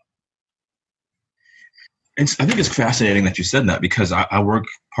 I think it's fascinating that you said that because I work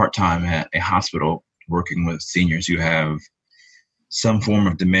part-time at a hospital working with seniors who have some form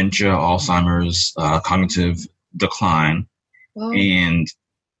of dementia, Alzheimer's, cognitive decline. Oh. And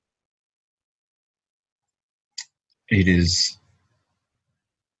it is,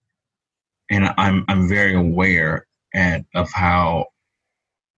 and I'm very aware of how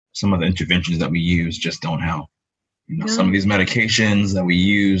some of the interventions that we use just don't help. Some of these medications that we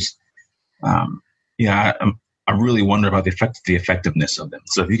use, I really wonder about the effectiveness of them.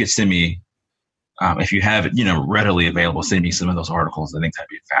 So if you could send me if you have it, readily available, send me some of those articles. I think that'd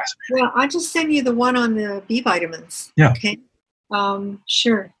be fascinating. Well, I'll just send you the one on the B vitamins. Yeah. Okay.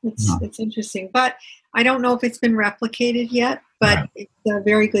 Sure. It's interesting, but I don't know if it's been replicated yet, but Right. it's a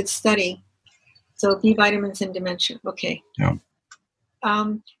very good study. So B vitamins and dementia. Okay. Yeah.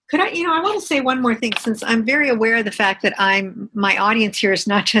 Could I want to say one more thing, since I'm very aware of the fact that my audience here is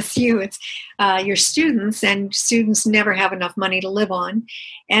not just you, it's your students, and students never have enough money to live on.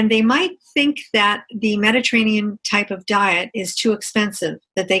 And they might think that the Mediterranean type of diet is too expensive,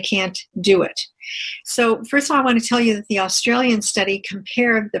 that they can't do it. So first of all, I want to tell you that the Australian study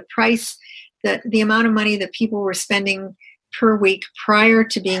compared the price, the amount of money that people were spending per week prior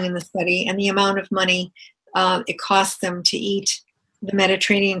to being in the study, and the amount of money it cost them to eat the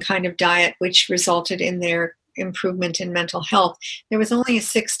Mediterranean kind of diet, which resulted in their improvement in mental health. There was only a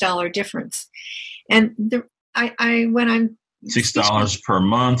 $6 difference. And when I'm $6 per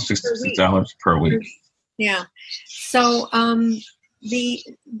month, $6 per week. Yeah. So the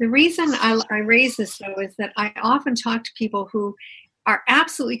reason I raise this, though, is that I often talk to people who are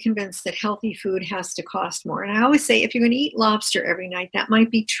absolutely convinced that healthy food has to cost more. And I always say, if you're going to eat lobster every night, that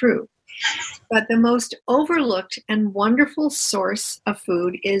might be true. But the most overlooked and wonderful source of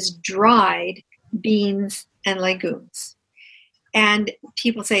food is dried beans and legumes. And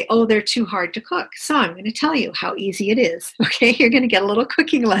people say, oh, they're too hard to cook. So I'm going to tell you how easy it is. Okay, you're going to get a little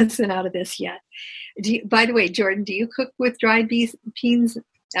cooking lesson out of this yet. By the way, Jordan, do you cook with dried beans?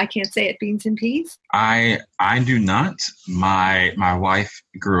 I can't say it, beans and peas? I do not. My wife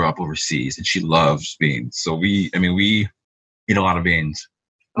grew up overseas and she loves beans. So we eat a lot of beans.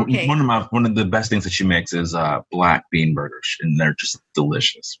 Okay. One of the best things that she makes is black bean burgers, and they're just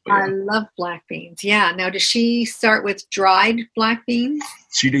delicious. But, I love black beans. Yeah. Now, does she start with dried black beans?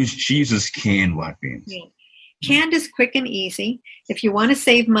 She uses canned black beans. Yeah. Canned is quick and easy. If you want to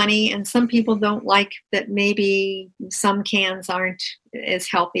save money, and some people don't like that, maybe some cans aren't as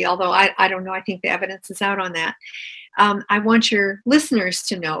healthy, although I don't know. I think the evidence is out on that. I want your listeners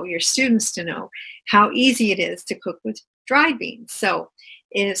to know, your students to know, how easy it is to cook with dried beans. So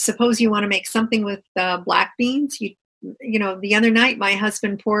suppose you want to make something with black beans. The other night, my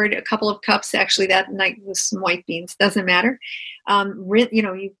husband poured a couple of cups, actually that night, with some white beans. Doesn't matter.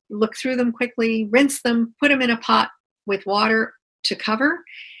 You look through them quickly, rinse them, put them in a pot with water to cover,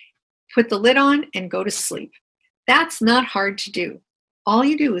 put the lid on, and go to sleep. That's not hard to do. All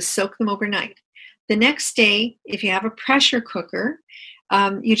you do is soak them overnight. The next day, if you have a pressure cooker,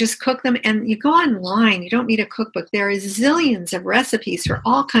 you just cook them, and you go online. You don't need a cookbook. There are zillions of recipes for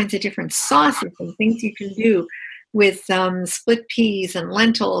all kinds of different sauces and things you can do with split peas and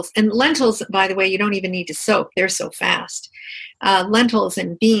lentils. And lentils, by the way, you don't even need to soak. They're so fast. Lentils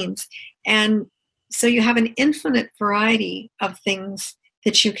and beans. And so you have an infinite variety of things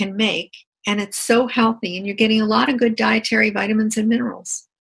that you can make, and it's so healthy, and you're getting a lot of good dietary vitamins and minerals.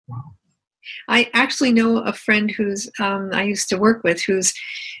 Wow. I actually know a friend who's I used to work with, who's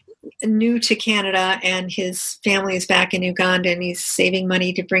new to Canada, and his family is back in Uganda, and he's saving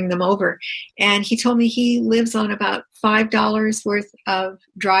money to bring them over. And he told me he lives on about $5 worth of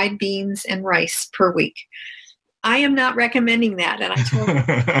dried beans and rice per week. I am not recommending that. And I told him,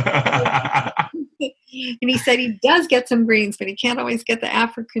 and he said he does get some greens, but he can't always get the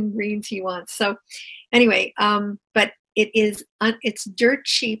African greens he wants. So anyway, but it's dirt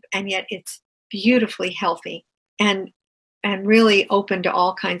cheap, and yet it's beautifully healthy and really open to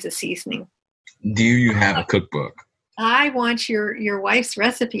all kinds of seasoning. Do you have a cookbook? I want your wife's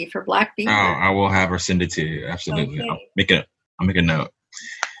recipe for black bean. Oh, I will have her send it to you. Absolutely. Okay. I'll make a note.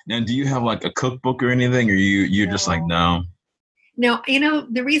 Now, do you have like a cookbook or anything, or you're just like, no? No,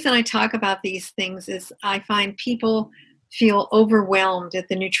 the reason I talk about these things is I find people feel overwhelmed at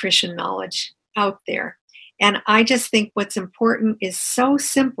the nutrition knowledge out there. And I just think what's important is so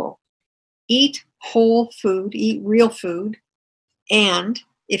simple. Eat whole food, eat real food, and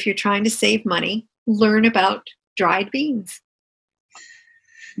if you're trying to save money, learn about dried beans.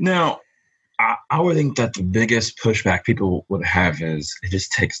 Now, I would think that the biggest pushback people would have is it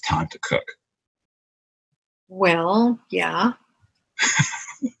just takes time to cook. Well, yeah.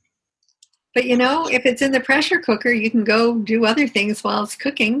 But if it's in the pressure cooker, you can go do other things while it's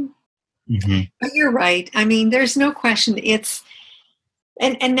cooking. Mm-hmm. But you're right. I mean, there's no question. It's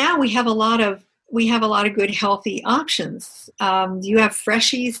and now we have a lot of good healthy options. Do you have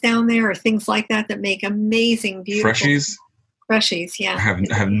Freshies down there or things like that make amazing, beautiful Freshies? Yeah. I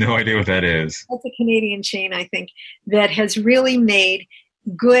have no idea what that is. That's a Canadian chain, I think, that has really made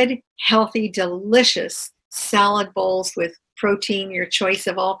good, healthy, delicious salad bowls with protein, your choice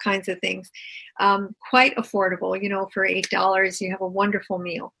of all kinds of things. Quite affordable. For $8, you have a wonderful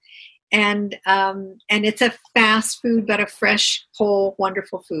meal. And it's a fast food, but a fresh, whole,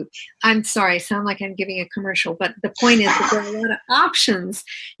 wonderful food. I'm sorry, I sound like I'm giving a commercial, but the point is that there are a lot of options.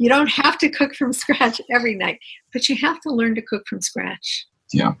 You don't have to cook from scratch every night, but you have to learn to cook from scratch.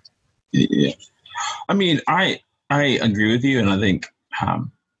 Yeah. I mean, I agree with you, and I think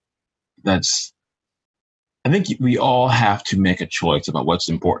I think we all have to make a choice about what's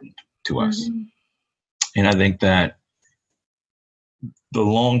important to us. Mm-hmm. And I think that the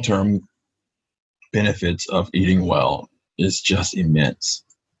long-term benefits of eating well is just immense.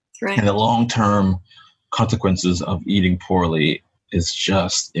 Right. And the long-term consequences of eating poorly is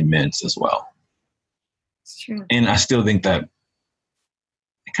just immense as well. It's true. And I still think that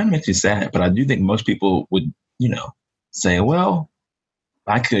it kind of makes me sad, but I do think most people would, say, well,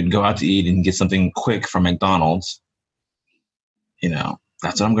 I could go out to eat and get something quick from McDonald's.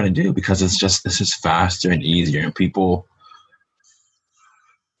 That's what I'm going to do because this is faster and easier. And people,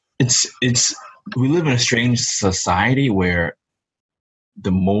 we live in a strange society where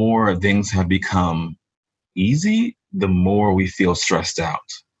the more things have become easy, the more we feel stressed out,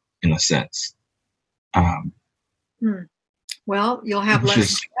 in a sense. Well, you'll have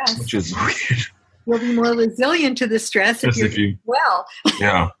less stress. Which is weird. You'll be more resilient to the stress if you're well.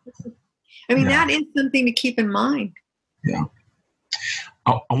 Yeah. I mean, that is something to keep in mind. Yeah.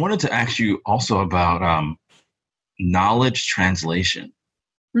 I wanted to ask you also about knowledge translation.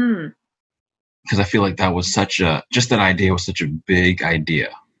 Because I feel like that was that idea was such a big idea.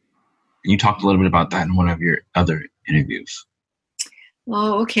 And you talked a little bit about that in one of your other interviews.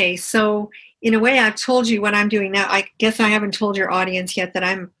 Oh, okay. So in a way, I've told you what I'm doing now. I guess I haven't told your audience yet that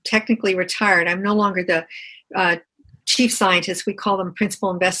I'm technically retired. I'm no longer the chief scientist. We call them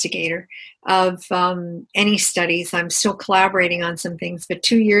principal investigator of any studies. I'm still collaborating on some things. But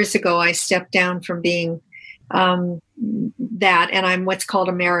 2 years ago, I stepped down from being that, and I'm what's called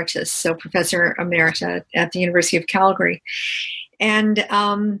emeritus, so professor emerita at the University of Calgary. And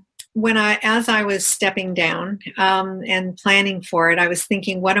as I was stepping down and planning for it, I was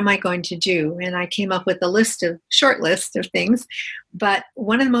thinking, what am I going to do? And I came up with a short list of things. But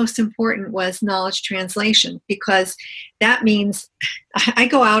one of the most important was knowledge translation, because that means I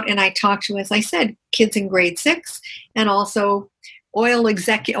go out and I talk to, as I said, kids in grade 6, and also oil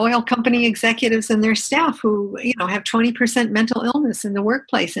company executives and their staff who, have 20% mental illness in the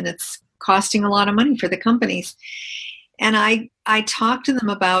workplace, and it's costing a lot of money for the companies. And I talk to them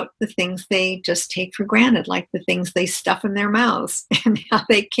about the things they just take for granted, like the things they stuff in their mouths and how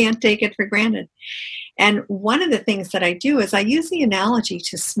they can't take it for granted. And one of the things that I do is I use the analogy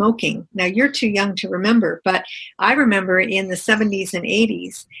to smoking. Now, you're too young to remember, but I remember in the 70s and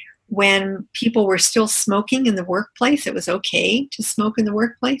 80s when people were still smoking in the workplace. It was okay to smoke in the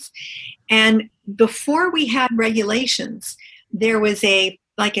workplace. And before we had regulations, there was a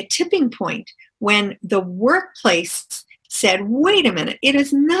tipping point when the workplace said, wait a minute, it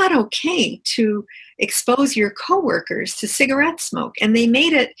is not okay to expose your coworkers to cigarette smoke. And they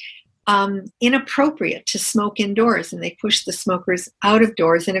made it inappropriate to smoke indoors, and they pushed the smokers out of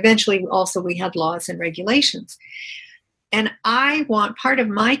doors. And eventually also we had laws and regulations. And I want part of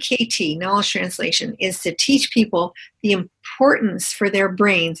my KT, knowledge translation, is to teach people the importance for their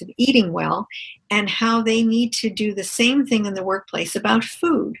brains of eating well and how they need to do the same thing in the workplace about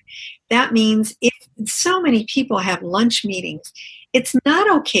food. That means if so many people have lunch meetings, it's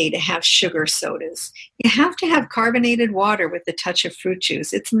not okay to have sugar sodas. You have to have carbonated water with a touch of fruit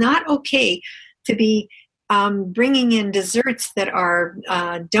juice. It's not okay to be bringing in desserts that are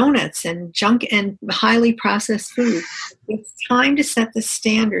donuts and junk and highly processed food. It's time to set the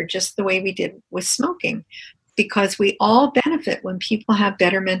standard just the way we did with smoking, because we all benefit when people have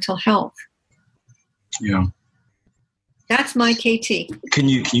better mental health. Yeah. That's my KT. Can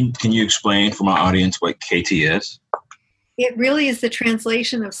you explain for my audience what KT is? It really is the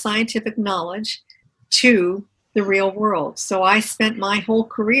translation of scientific knowledge to the real world. So I spent my whole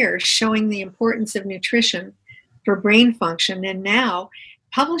career showing the importance of nutrition for brain function, and now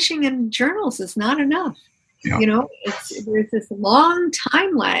publishing in journals is not enough. Yeah. There's this long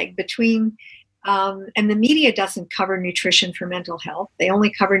time lag between, and the media doesn't cover nutrition for mental health. They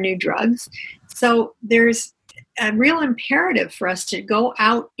only cover new drugs. So there's a real imperative for us to go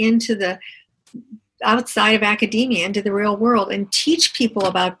out into the outside of academia, into the real world, and teach people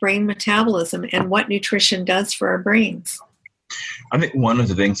about brain metabolism and what nutrition does for our brains. I think one of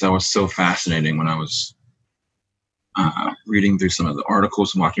the things that was so fascinating when I was reading through some of the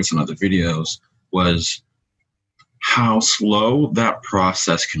articles and watching some of the videos was how slow that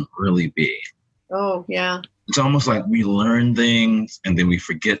process can really be. Oh, yeah. It's almost like we learn things and then we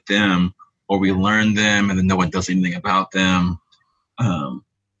forget them, or we learn them and then no one does anything about them.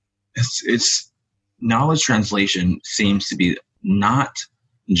 it's knowledge translation seems to be not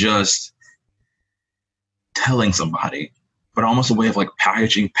just telling somebody, but almost a way of like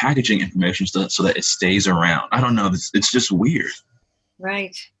packaging information so that it stays around. I don't know. It's just weird.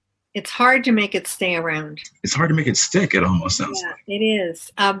 Right. It's hard to make it stay around. It's hard to make it stick, it almost sounds like. It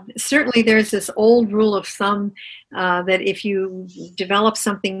is. Certainly there's this old rule of thumb that if you develop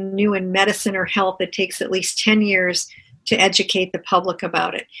something new in medicine or health, it takes at least 10 years to educate the public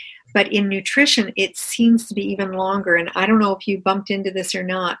about it. But in nutrition, it seems to be even longer. And I don't know if you bumped into this or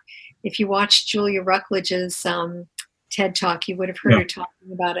not. If you watched Julia Ruckledge's TED Talk, you would have heard her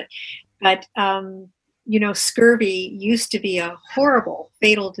talking about it. But scurvy used to be a horrible,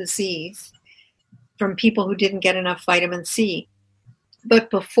 fatal disease from people who didn't get enough vitamin C. But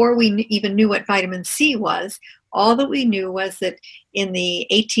before we even knew what vitamin C was, all that we knew was that in the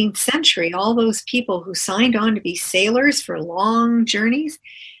 18th century, all those people who signed on to be sailors for long journeys,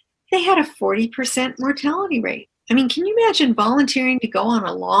 they had a 40% mortality rate. I mean, can you imagine volunteering to go on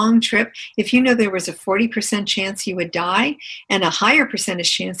a long trip if you know there was a 40% chance you would die and a higher percentage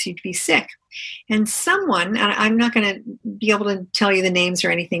chance you'd be sick? And someone, and I'm not going to be able to tell you the names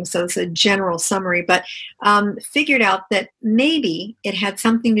or anything, so it's a general summary, but figured out that maybe it had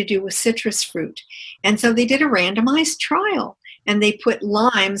something to do with citrus fruit. And so they did a randomized trial, and they put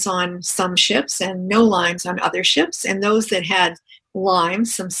limes on some ships and no limes on other ships. And those that had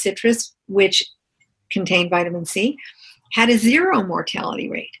limes, some citrus, which contained vitamin C, had a 0 mortality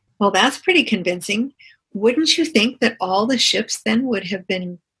rate. Well, that's pretty convincing. Wouldn't you think that all the ships then would have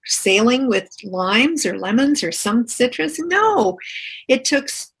been sailing with limes or lemons or some citrus? No. It took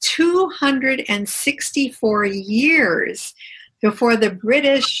 264 years before the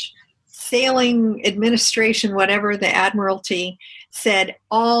British Sailing Administration, whatever, the Admiralty, said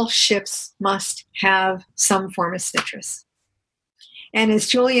all ships must have some form of citrus. And as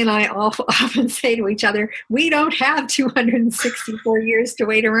Julie and I often say to each other, we don't have 264 years to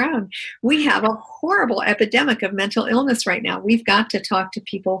wait around. We have a horrible epidemic of mental illness right now. We've got to talk to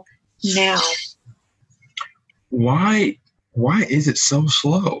people now. Why is it so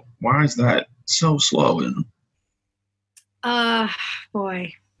slow? Why is that so slow?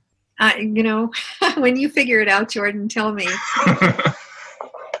 Boy, when you figure it out, Jordan, tell me.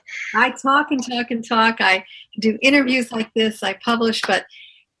 I talk and talk and talk. I do interviews like this. I publish, but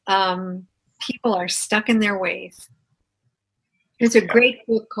people are stuck in their ways. There's a great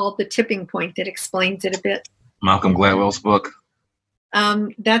book called The Tipping Point that explains it a bit. Malcolm Gladwell's book?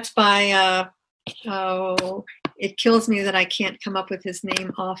 That's by, it kills me that I can't come up with his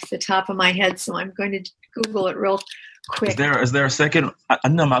name off the top of my head, so I'm going to Google it real quick. Is there a second? I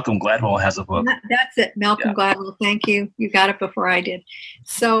know Malcolm Gladwell has a book. That's it, Malcolm Gladwell. Thank you. You got it before I did.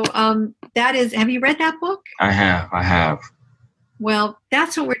 So that is, have you read that book? I have. Well,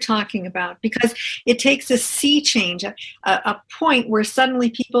 that's what we're talking about, because it takes a sea change, a point where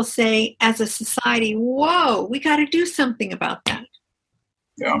suddenly people say, as a society, whoa, we got to do something about that.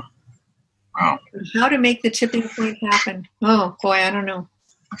 Yeah. Wow. How to make the tipping point happen? Oh, boy, I don't know.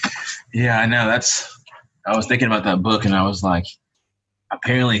 Yeah, I know. I was thinking about that book, and I was like,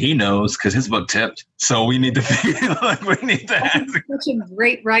 apparently he knows because his book tipped. So we need to ask. He's such a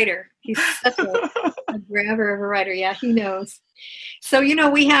great writer. He's such a grabber of a writer. Yeah, he knows. So,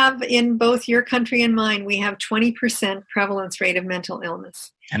 we have in both your country and mine, we have 20% prevalence rate of mental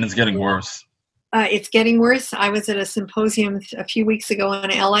illness. And it's getting worse. It's getting worse. I was at a symposium a few weeks ago in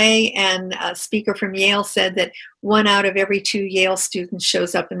LA, and a speaker from Yale said that 1 out of every 2 Yale students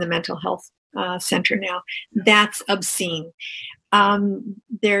shows up in the mental health center now. That's obscene.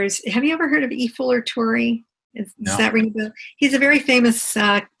 Have you ever heard of E. Fuller Torrey? Does that ring a bell? He's a very famous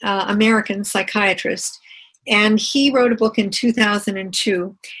American psychiatrist, and he wrote a book in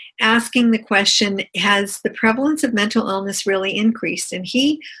 2002 asking the question, has the prevalence of mental illness really increased? And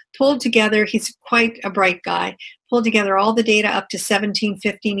he pulled together, he's quite a bright guy, pulled together all the data up to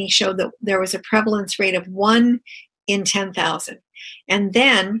 1750, and he showed that there was a prevalence rate of 1 in 10,000. And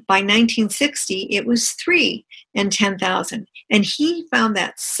then by 1960, it was 3 in 10,000. And he found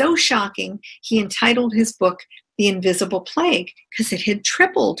that so shocking, he entitled his book, The Invisible Plague, because it had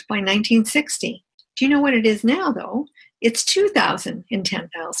tripled by 1960. Do you know what it is now, though? It's 2,000 in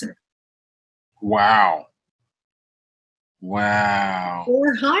 10,000. Wow.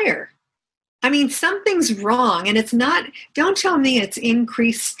 Or higher. I mean, something's wrong, and it's not, don't tell me it's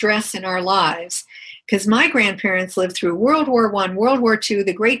increased stress in our lives, because my grandparents lived through World War I, World War II,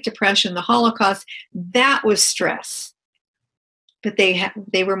 the Great Depression, the Holocaust. That was stress. But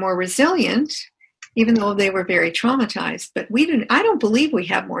they were more resilient, even though they were very traumatized. But I don't believe we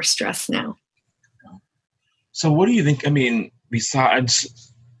have more stress now. So what do you think,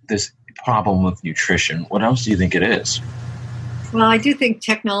 besides this problem with nutrition? What else do you think it is? Well, I do think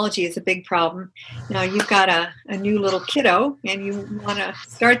technology is a big problem. Now, you've got a new little kiddo, and you want to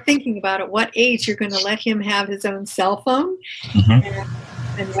start thinking about at what age you're going to let him have his own cell phone,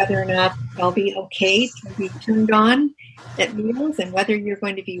 and whether or not they'll be okay to be turned on at meals, and whether you're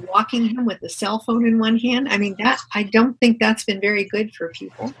going to be walking him with the cell phone in one hand. I mean, I don't think that's been very good for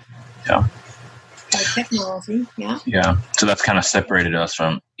people. Yeah. Technology, yeah. Yeah. So that's kind of separated us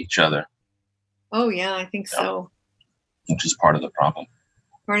from each other. Oh, yeah, I think so. Which is part of the problem.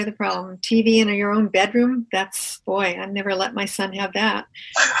 Part of the problem. TV in your own bedroom, I never let my son have that.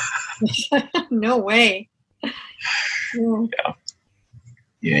 No way.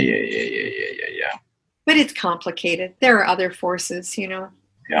 Yeah. But it's complicated. There are other forces,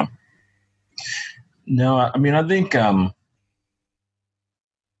 Yeah. No, I mean, I think that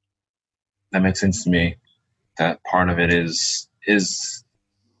makes sense to me. That part of it is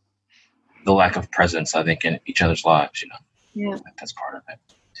the lack of presence, I think, in each other's lives, Yeah. That's part of it.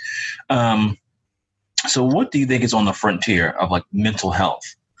 So what do you think is on the frontier of like mental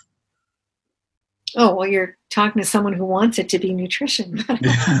health? Oh, well, you're talking to someone who wants it to be nutrition.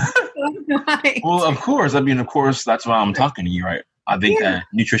 Right. Well, of course. I mean, of course, that's why I'm talking to you, right? I think that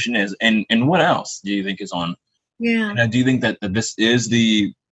nutrition is. And what else do you think is on? Yeah. And do you think that this is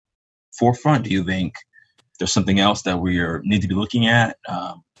the forefront? Do you think there's something else that we need to be looking at?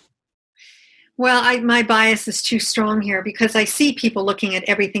 Well, my bias is too strong here because I see people looking at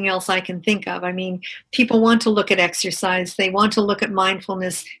everything else I can think of. I mean, people want to look at exercise. They want to look at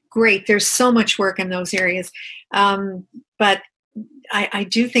mindfulness. Great. There's so much work in those areas. But I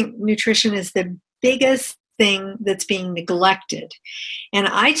do think nutrition is the biggest thing that's being neglected. And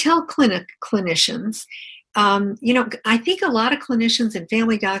I tell clinicians, I think a lot of clinicians and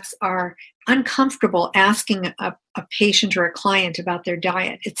family docs are uncomfortable asking a patient or a client about their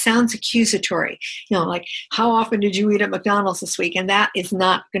diet. It sounds accusatory, like, how often did you eat at McDonald's this week? And that is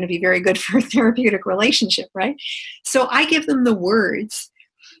not going to be very good for a therapeutic relationship, right? So I give them the words.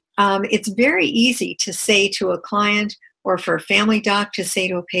 It's very easy to say to a client or for a family doc to say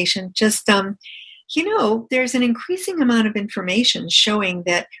to a patient, just, there's an increasing amount of information showing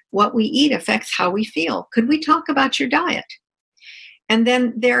that what we eat affects how we feel. Could we talk about your diet? And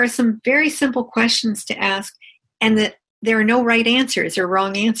then there are some very simple questions to ask, and that there are no right answers or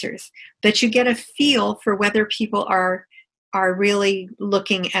wrong answers, but you get a feel for whether people are really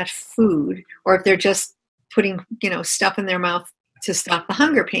looking at food or if they're just putting, stuff in their mouth to stop the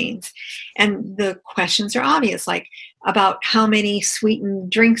hunger pains. And the questions are obvious, like about how many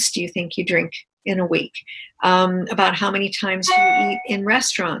sweetened drinks do you think you drink in a week? About how many times do you eat in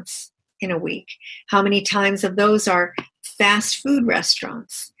restaurants in a week? How many times of those are fast food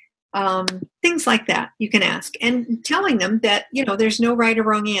restaurants? Things like that you can ask. And telling them that, there's no right or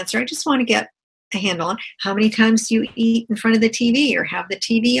wrong answer. I just want to get a handle on how many times do you eat in front of the TV or have the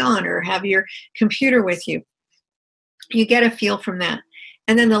TV on or have your computer with you. You get a feel from that.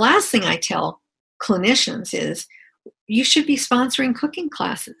 And then the last thing I tell clinicians is you should be sponsoring cooking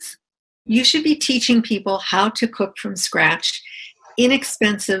classes. You should be teaching people how to cook from scratch,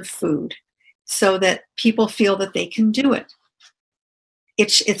 inexpensive food, so that people feel that they can do it.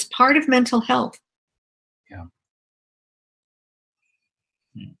 It's part of mental health. Yeah.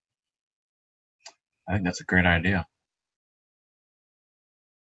 I think that's a great idea.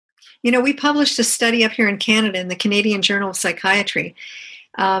 We published a study up here in Canada in the Canadian Journal of Psychiatry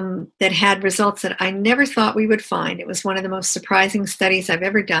that had results that I never thought we would find. It was one of the most surprising studies I've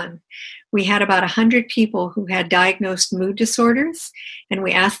ever done. We had about 100 people who had diagnosed mood disorders, and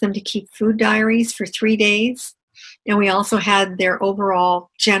we asked them to keep food diaries for 3 days. And we also had their overall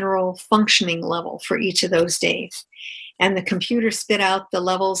general functioning level for each of those days. And the computer spit out the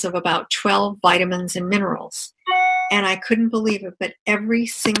levels of about 12 vitamins and minerals. And I couldn't believe it, but every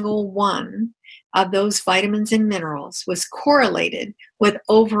single one of those vitamins and minerals was correlated with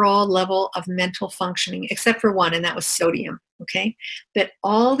overall level of mental functioning, except for one, and that was sodium, okay? But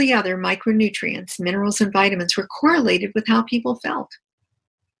all the other micronutrients, minerals and vitamins were correlated with how people felt.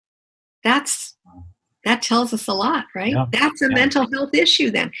 That tells us a lot, right? Yeah. That's a mental health issue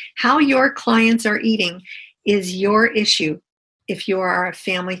then. How your clients are eating is your issue if you are a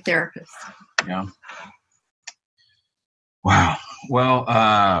family therapist. Yeah. Wow. Well,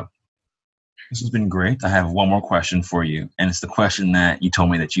 this has been great. I have one more question for you, and it's the question that you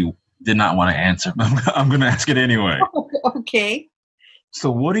told me that you did not want to answer, but I'm going to ask it anyway. Okay. So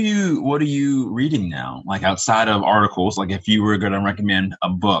what are you reading now? Like outside of articles, like if you were going to recommend a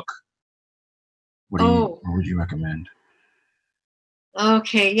book, what would you recommend?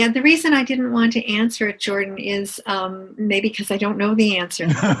 Okay. Yeah. The reason I didn't want to answer it, Jordan, is maybe because I don't know the answer.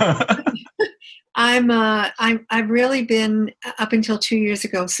 I've really been up until 2 years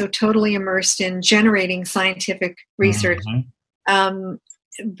ago so totally immersed in generating scientific research. Mm-hmm.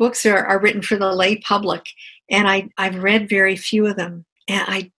 Books are written for the lay public, and I've read very few of them, and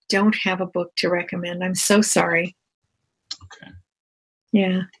I don't have a book to recommend. I'm so sorry. Okay.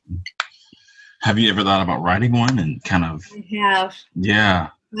 Yeah. Have you ever thought about writing one and kind of? I have. Yeah.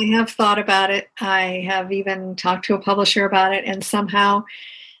 I have thought about it. I have even talked to a publisher about it, and somehow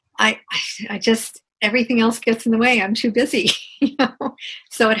I just, everything else gets in the way. I'm too busy,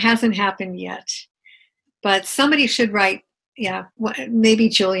 so it hasn't happened yet. But somebody should write. Yeah, maybe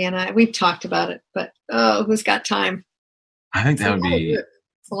Julie and I. We've talked about it, but who's got time? I think that would be.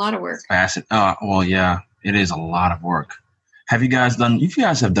 It's a lot of work. Well, yeah, it is a lot of work. Have you guys done? You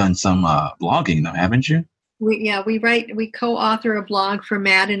guys have done some blogging, though, haven't you? We co-author a blog for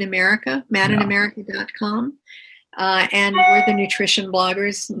Mad in America, madinamerica.com. And we're the nutrition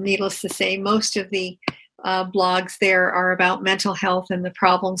bloggers. Needless to say, most of the blogs there are about mental health and the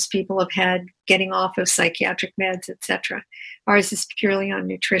problems people have had getting off of psychiatric meds, etc. Ours is purely on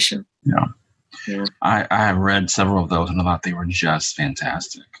nutrition. Yeah. I have read several of those and I thought they were just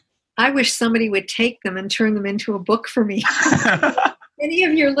fantastic. I wish somebody would take them and turn them into a book for me. If any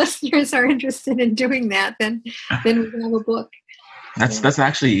of your listeners are interested in doing that, then we can have a book. That's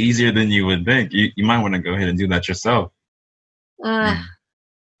actually easier than you would think. You might want to go ahead and do that yourself. Okay.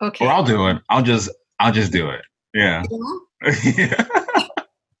 Or I'll do it. I'll just do it. Yeah. Yeah?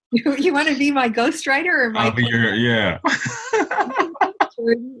 You want to be my ghostwriter or my? I'll be yeah.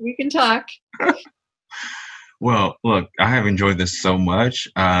 We can talk. Well, look, I have enjoyed this so much.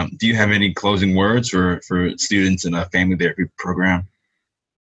 Do you have any closing words for students in a family therapy program?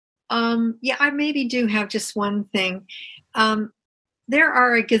 Yeah, I maybe do have just one thing. There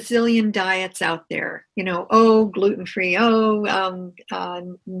are a gazillion diets out there, gluten-free,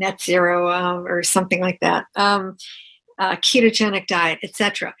 net zero, or something like that, ketogenic diet,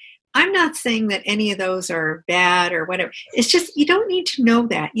 etc. I'm not saying that any of those are bad or whatever. It's just you don't need to know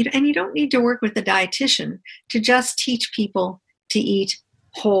that. And you don't need to work with a dietitian to just teach people to eat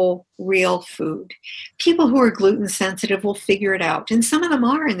whole, real food. People who are gluten sensitive will figure it out. And some of them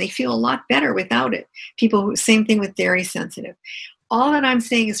are, and they feel a lot better without it. Same thing with dairy sensitive. All that I'm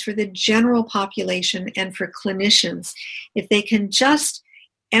saying is for the general population and for clinicians, if they can just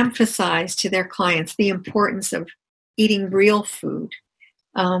emphasize to their clients the importance of eating real food,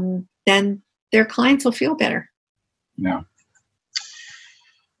 then their clients will feel better. Yeah.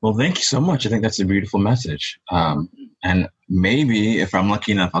 Well, thank you so much. I think that's a beautiful message. And maybe if I'm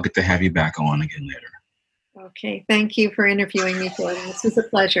lucky enough, I'll get to have you back on again later. Okay. Thank you for interviewing me, Jordan. This was a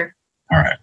pleasure. All right.